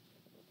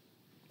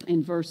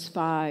 and verse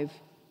 5.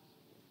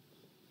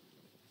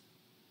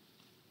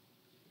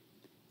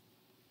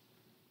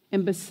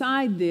 And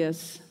beside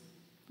this,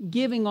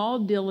 giving all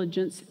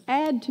diligence,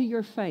 add to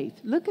your faith.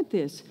 Look at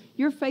this.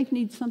 Your faith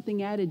needs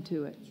something added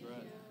to it. That's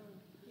right.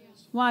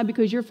 Why?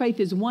 Because your faith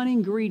is one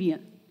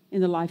ingredient in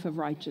the life of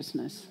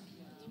righteousness.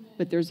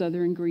 But there's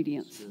other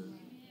ingredients.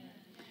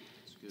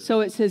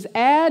 So it says,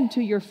 add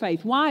to your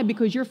faith. Why?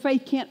 Because your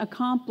faith can't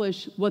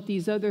accomplish what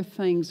these other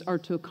things are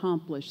to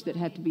accomplish that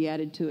have to be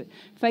added to it.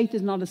 Faith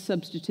is not a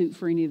substitute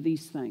for any of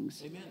these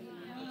things. Amen.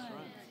 That's right.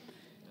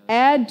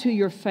 Add to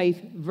your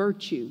faith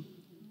virtue.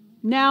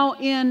 Now,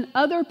 in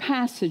other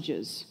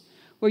passages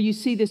where you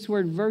see this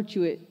word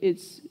virtue,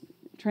 it's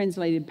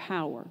translated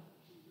power.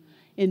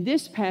 In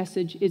this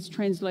passage, it's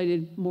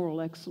translated moral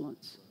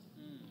excellence.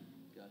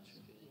 Gotcha.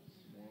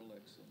 Moral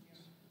excellence.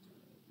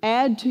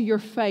 Add to your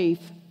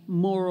faith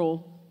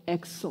moral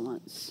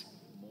excellence.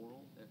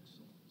 Moral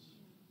excellence.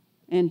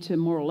 And to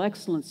moral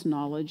excellence,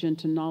 knowledge. And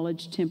to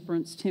knowledge,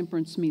 temperance.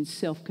 Temperance means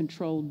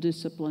self-control,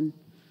 discipline,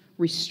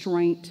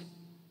 restraint.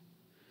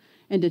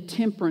 And to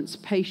temperance,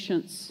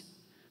 patience.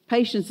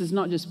 Patience is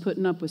not just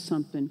putting up with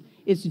something.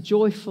 It's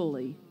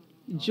joyfully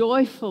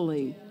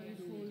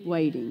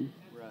waiting.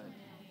 Right.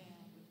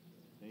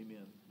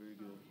 Amen. Very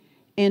good.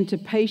 And to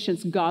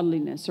patience,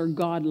 godliness or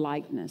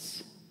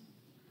godlikeness.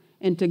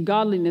 And to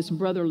godliness,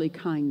 brotherly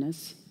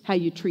kindness. How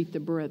you treat the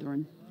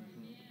brethren.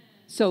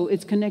 So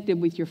it's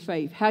connected with your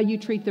faith. How you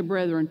treat the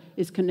brethren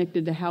is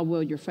connected to how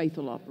well your faith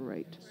will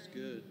operate. That's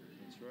good.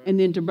 That's right. And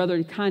then to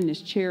brotherly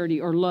kindness, charity,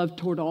 or love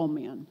toward all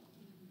men.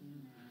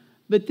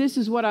 But this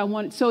is what I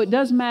want. So it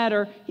does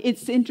matter.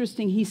 It's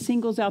interesting. He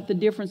singles out the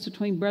difference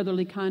between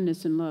brotherly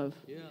kindness and love.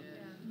 Yeah.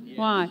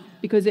 Why?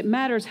 Because it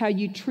matters how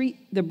you treat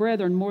the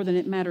brethren more than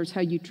it matters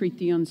how you treat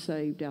the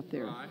unsaved out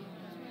there. Right.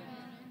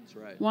 That's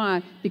right.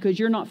 Why? Because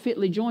you're not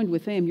fitly joined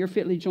with them. You're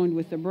fitly joined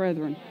with the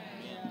brethren.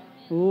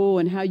 Oh,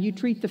 and how you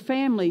treat the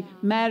family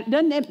matter.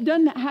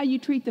 Doesn't how you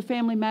treat the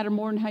family matter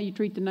more than how you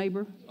treat the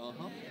neighbor?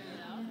 Uh-huh.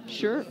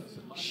 Sure,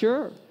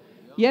 sure.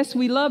 Yes,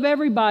 we love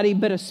everybody,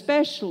 but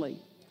especially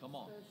Come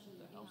on.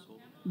 The household.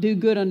 do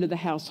good unto the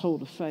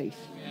household of faith.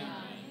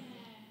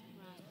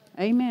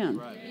 Amen.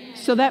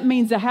 So that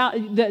means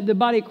the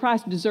body of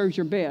Christ deserves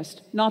your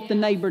best, not the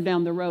neighbor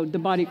down the road. The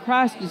body of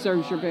Christ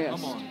deserves your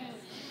best. Come on.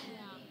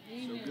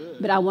 So good.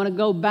 But I want to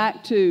go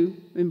back to,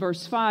 in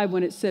verse 5,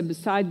 when it said,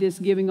 beside this,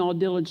 giving all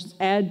diligence,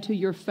 add to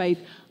your faith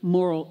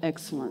moral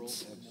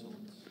excellence.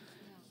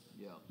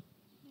 Yeah.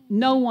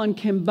 No one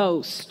can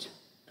boast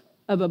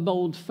of a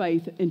bold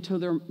faith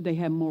until they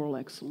have moral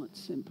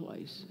excellence in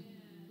place.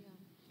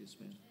 Yes,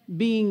 ma'am.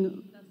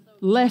 Being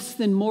less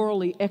than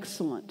morally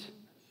excellent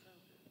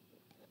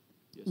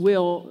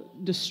will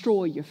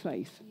destroy your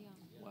faith.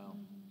 Wow.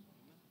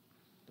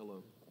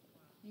 Hello.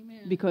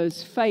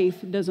 Because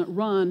faith doesn't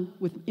run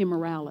with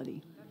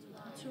immorality.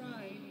 That's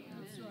right.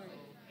 That's right.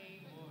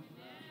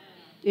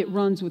 It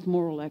runs with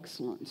moral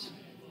excellence.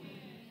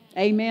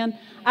 Amen.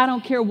 I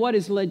don't care what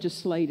is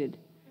legislated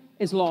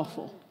is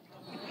lawful.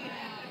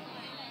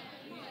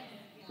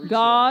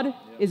 God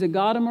is a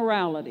God of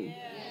morality.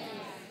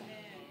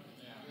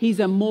 He's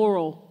a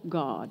moral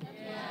God.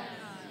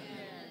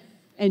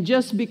 And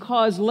just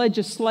because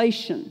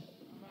legislation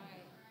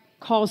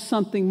calls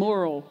something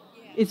moral,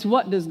 it's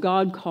what does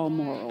God call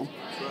moral?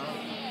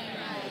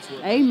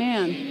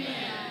 Amen.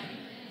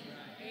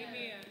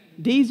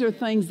 These are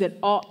things that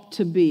ought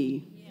to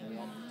be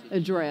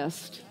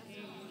addressed.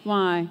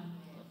 Why?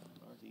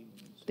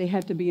 They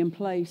have to be in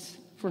place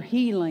for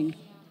healing.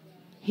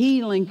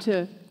 Healing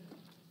to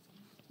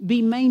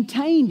be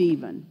maintained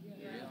even.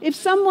 If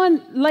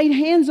someone laid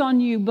hands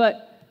on you,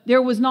 but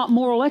there was not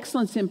moral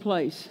excellence in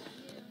place,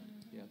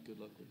 Yeah, good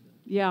luck with that.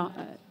 yeah,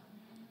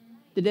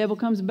 the devil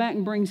comes back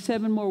and brings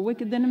 7 more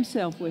wicked than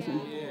himself with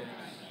him.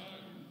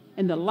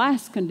 And the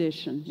last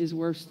condition is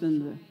worse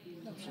than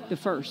the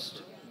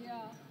first.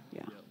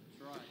 Yeah.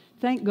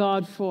 Thank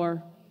God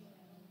for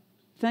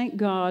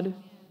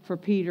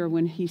Peter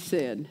when he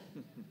said,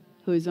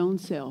 who his own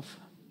self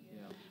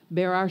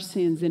bear our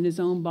sins in his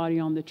own body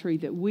on the tree,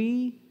 that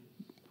we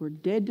were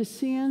dead to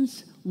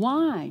sins.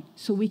 Why?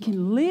 So we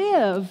can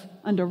live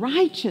unto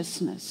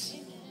righteousness.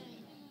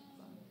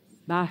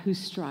 By whose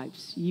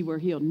stripes ye were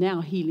healed.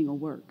 Now healing will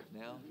work.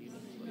 Now,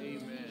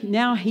 amen.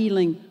 Now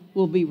healing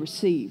will be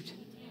received.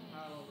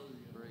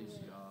 Praise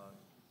God.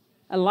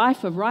 A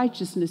life of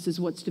righteousness is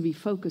what's to be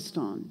focused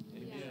on.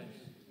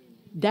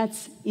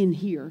 That's in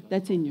here.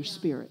 That's in your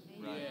spirit.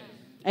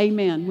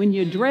 Amen. When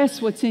you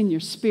address what's in your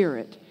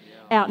spirit,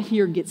 out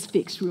here gets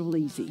fixed real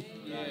easy.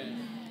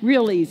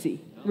 Real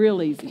easy.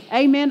 Real easy.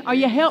 Amen. Are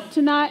you helped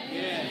tonight?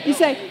 You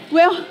say,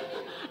 well,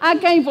 I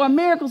came for a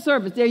miracle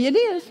service. There it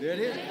is. There it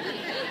is.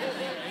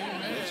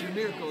 That's your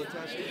miracle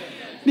attached to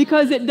that.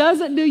 Because it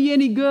doesn't do you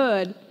any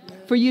good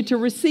for you to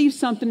receive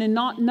something and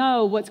not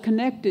know what's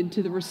connected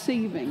to the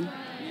receiving.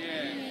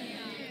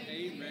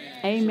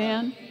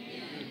 Amen.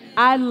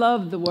 I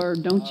love the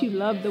word. Don't you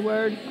love the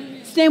word?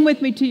 Stand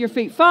with me to your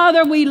feet.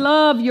 Father, we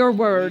love your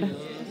word.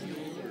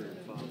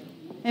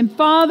 And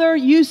Father,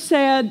 you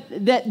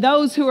said that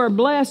those who are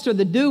blessed are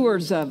the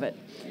doers of it.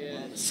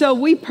 So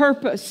we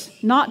purpose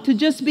not to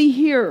just be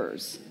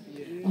hearers,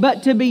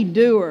 but to be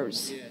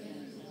doers.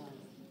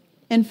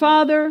 And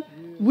Father,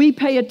 we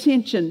pay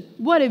attention.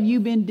 What have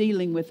you been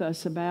dealing with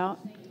us about?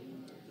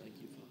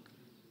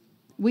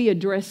 We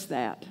address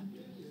that.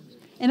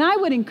 And I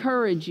would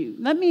encourage you,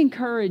 let me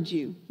encourage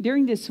you,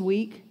 during this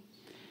week,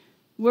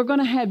 we're going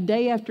to have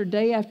day after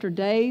day after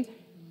day.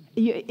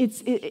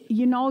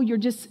 You're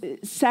just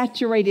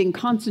saturating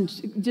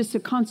just a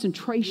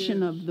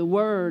concentration of the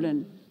word.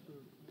 And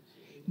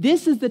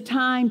this is the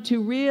time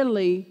to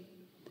really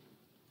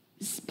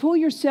pull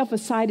yourself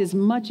aside as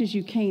much as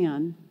you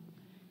can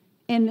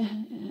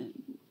and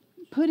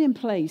put in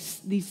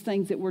place these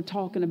things that we're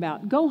talking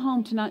about. Go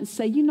home tonight and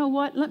say, you know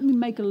what? Let me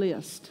make a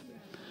list.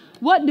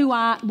 What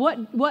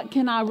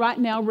can I right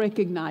now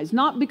recognize?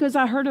 Not because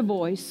I heard a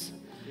voice,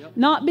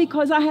 not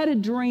because I had a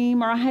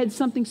dream or I had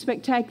something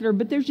spectacular,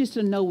 but there's just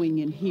a knowing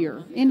in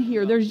here. In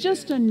here, there's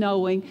just a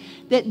knowing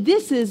that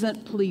this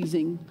isn't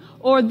pleasing,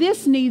 or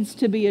this needs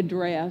to be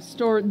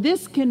addressed, or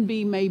this can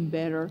be made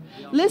better.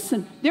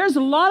 Listen, there's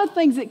a lot of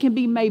things that can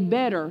be made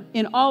better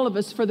in all of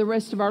us for the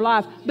rest of our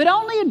life, but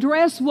only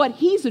address what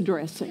He's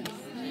addressing.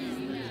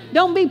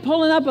 Don't be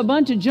pulling up a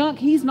bunch of junk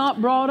He's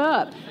not brought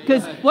up,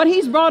 because what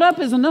He's brought up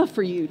is enough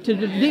for you to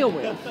deal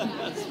with.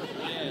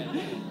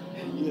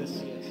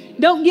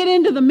 Don't get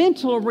into the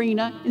mental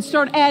arena and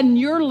start adding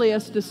your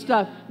list of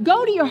stuff.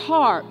 Go to your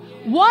heart.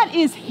 What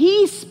is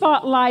he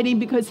spotlighting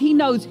because he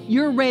knows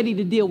you're ready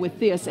to deal with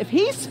this? If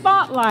he's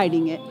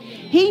spotlighting it,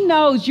 he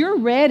knows you're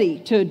ready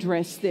to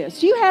address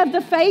this. You have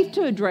the faith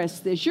to address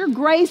this. You're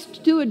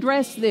graced to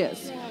address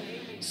this.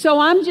 So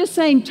I'm just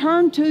saying,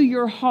 turn to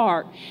your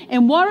heart.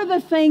 And what are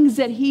the things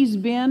that he's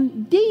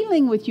been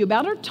dealing with you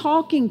about or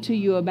talking to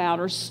you about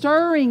or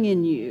stirring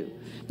in you?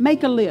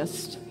 Make a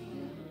list.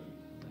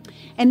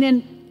 And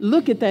then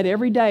look at that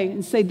every day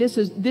and say, this,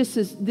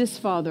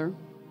 Father.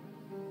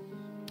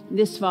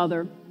 This,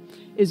 Father,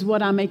 is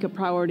what I make a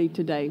priority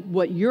today,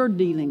 what you're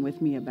dealing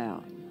with me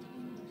about.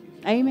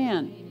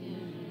 Amen.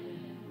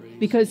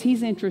 Because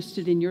he's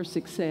interested in your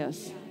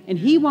success. And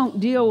he won't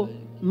deal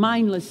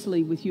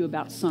mindlessly with you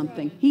about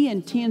something. He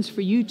intends for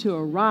you to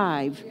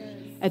arrive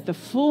at the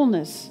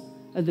fullness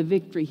of the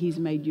victory he's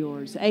made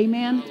yours.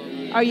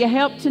 Amen. Are you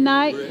helped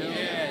tonight?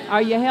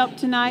 Are you helped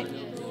tonight?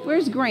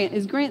 Where's Grant?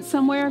 Is Grant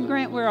somewhere?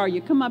 Grant, where are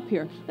you? Come up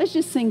here. Let's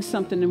just sing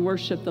something and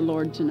worship the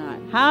Lord tonight.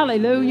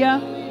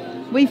 Hallelujah.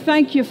 We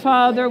thank you,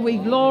 Father. We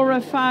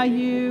glorify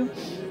you.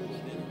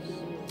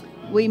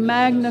 We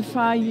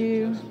magnify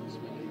you.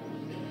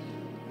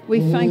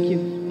 We thank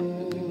you.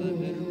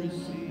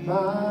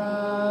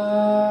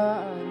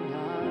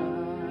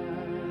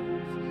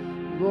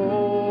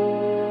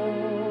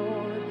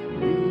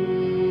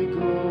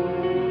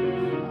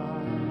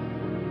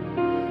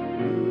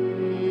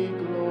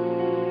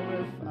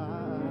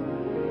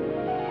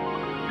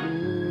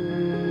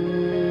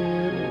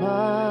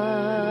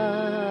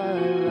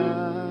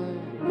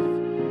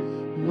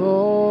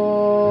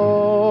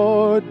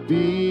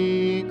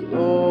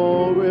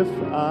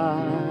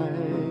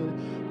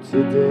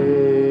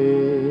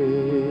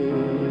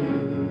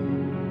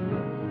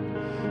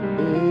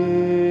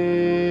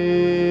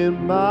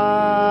 My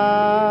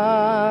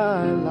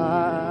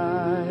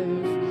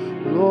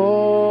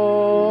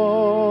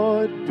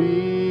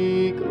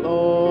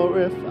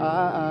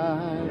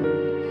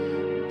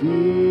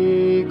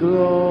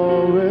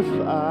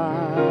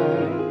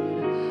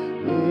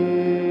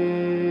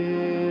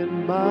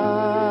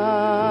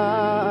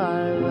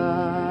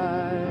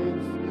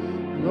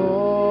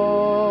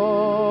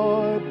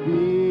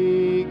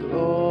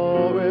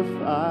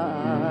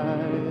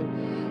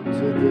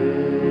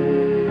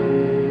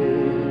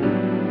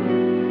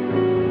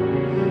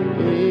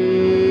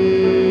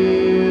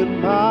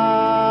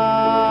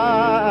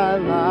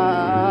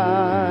life,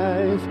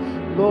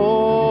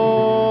 Lord,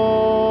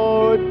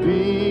 be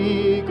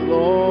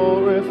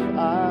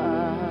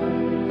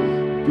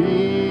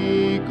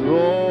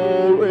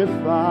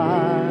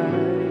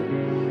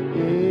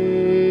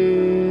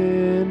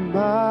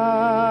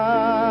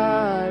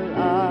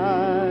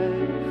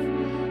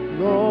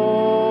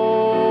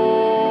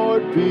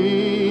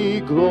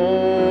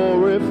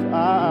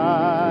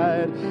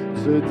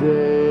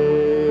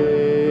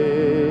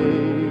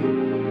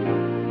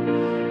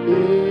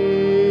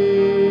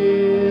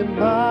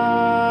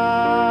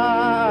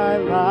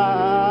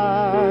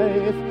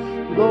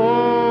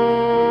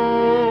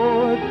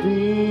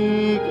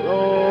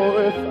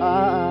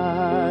glorified.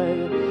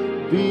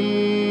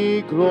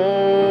 Be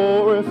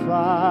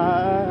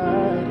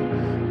glorified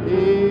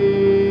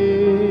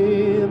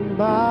in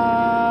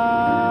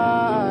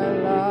my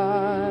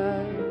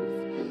life,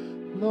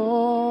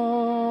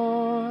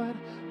 Lord,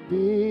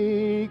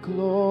 be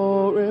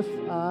glorified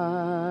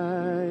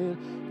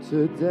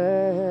today.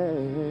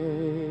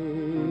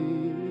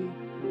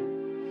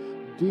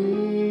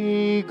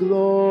 Be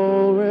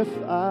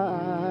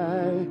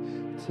glorified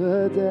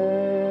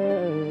today.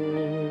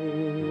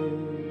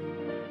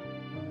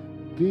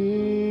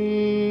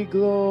 Be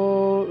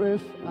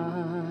glorified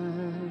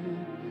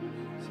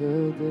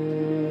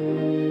today.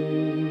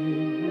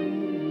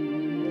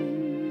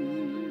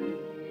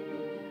 Be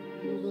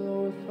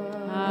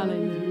glorified.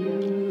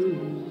 Hallelujah.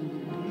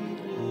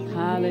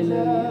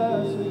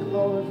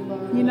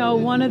 Hallelujah. You know,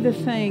 one of the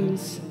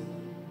things,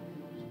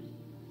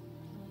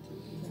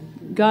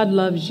 God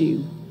loves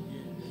you,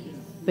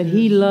 but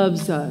He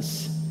loves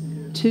us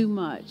too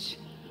much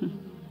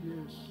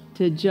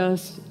to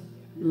just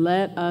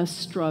let us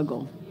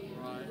struggle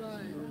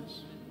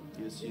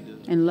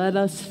and let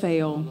us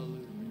fail.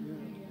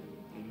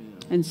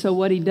 And so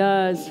what He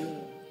does,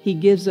 He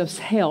gives us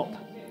help.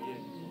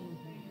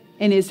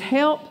 And His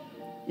help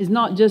is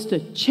not just a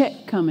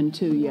check coming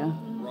to you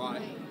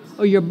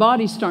or your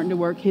body's starting to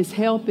work. His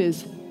help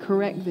is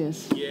correct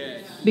this.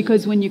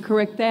 Because when you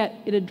correct that,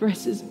 it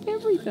addresses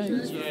everything.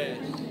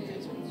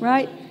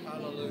 Right?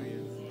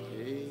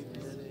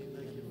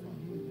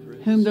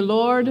 Whom the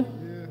Lord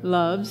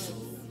loves,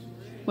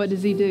 what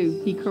does He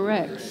do? He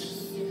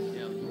corrects.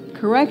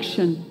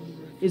 Correction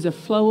is a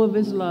flow of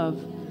His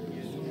love.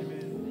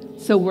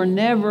 So we're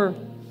never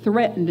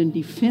threatened and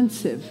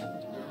defensive.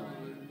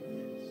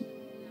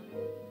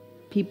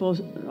 People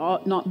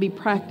ought not be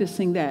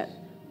practicing that.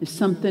 If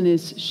something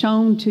is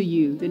shown to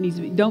you that needs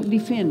to be, don't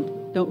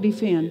defend. Don't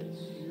defend.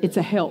 It's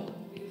a help.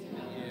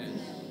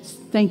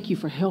 Thank you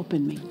for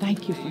helping me.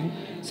 Thank you for.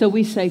 So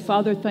we say,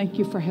 Father, thank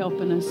you for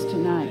helping us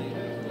tonight.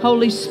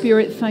 Holy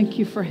Spirit, thank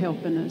you for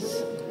helping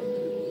us.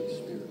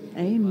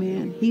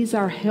 Amen. He's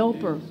our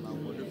helper.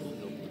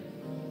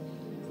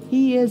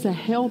 He is a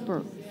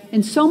helper.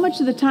 And so much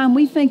of the time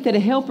we think that a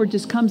helper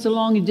just comes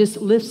along and just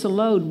lifts a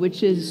load,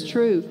 which is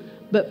true.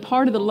 But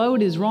part of the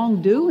load is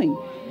wrongdoing.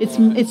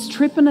 It's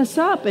tripping us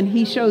up, and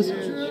he shows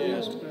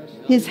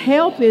his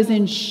help is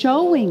in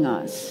showing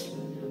us.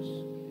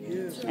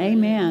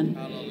 Amen.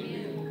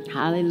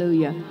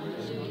 Hallelujah.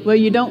 Well,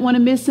 you don't want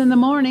to miss in the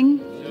morning.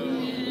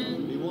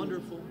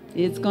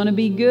 It's going to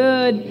be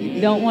good.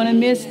 You don't want to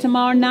miss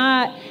tomorrow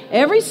night.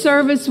 Every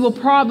service will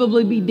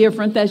probably be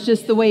different. That's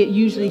just the way it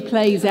usually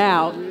plays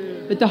out.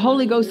 But the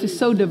Holy Ghost is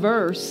so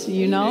diverse,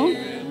 you know.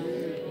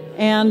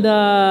 And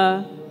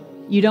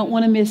you don't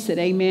want to miss it.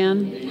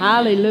 Amen.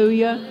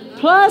 Hallelujah.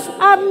 Plus,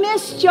 I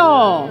missed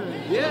y'all.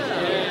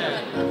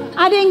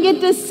 I didn't get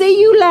to see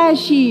you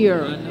last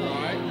year.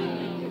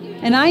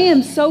 And I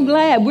am so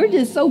glad. We're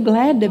just so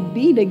glad to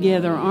be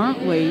together,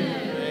 aren't we?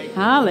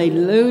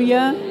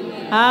 Hallelujah.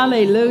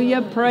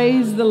 Hallelujah.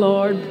 Praise the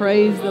Lord.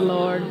 Praise the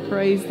Lord.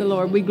 Praise the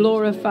Lord. We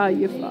glorify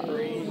you, Father.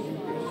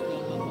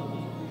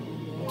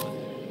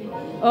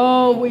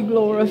 Oh, we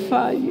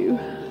glorify you.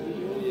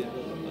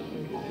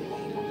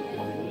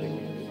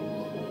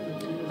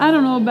 I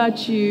don't know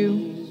about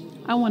you.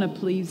 I want to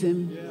please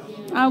him.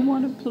 I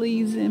want to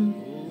please him.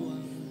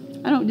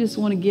 I don't just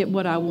want to get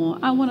what I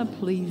want. I want to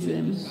please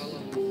him.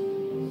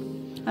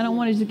 I don't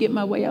want to just get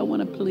my way. I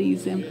want to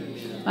please him.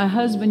 My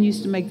husband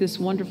used to make this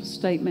wonderful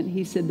statement.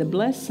 He said, the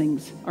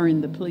blessings are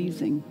in the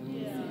pleasing.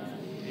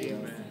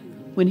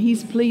 When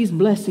he's pleased,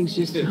 blessings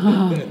just,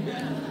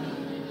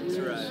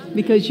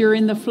 because you're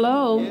in the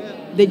flow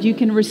that you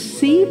can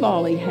receive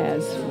all he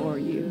has for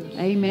you.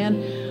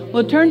 Amen.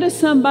 Well, turn to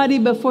somebody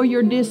before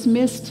you're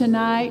dismissed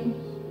tonight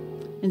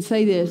and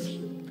say this.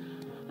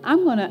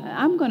 I'm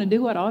gonna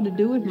do what I ought to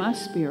do with my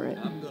spirit.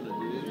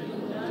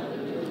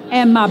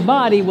 And my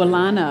body will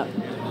line up.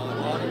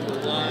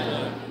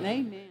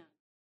 Amen.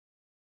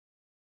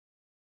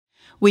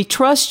 We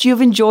trust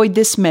you've enjoyed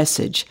this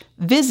message.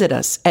 Visit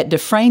us at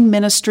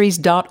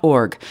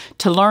DufresneMinistries.org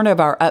to learn of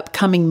our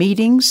upcoming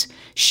meetings,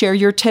 share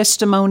your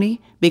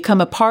testimony, become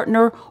a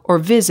partner, or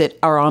visit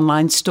our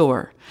online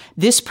store.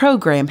 This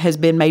program has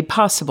been made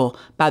possible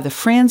by the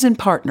friends and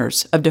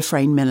partners of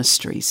Dufresne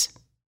Ministries.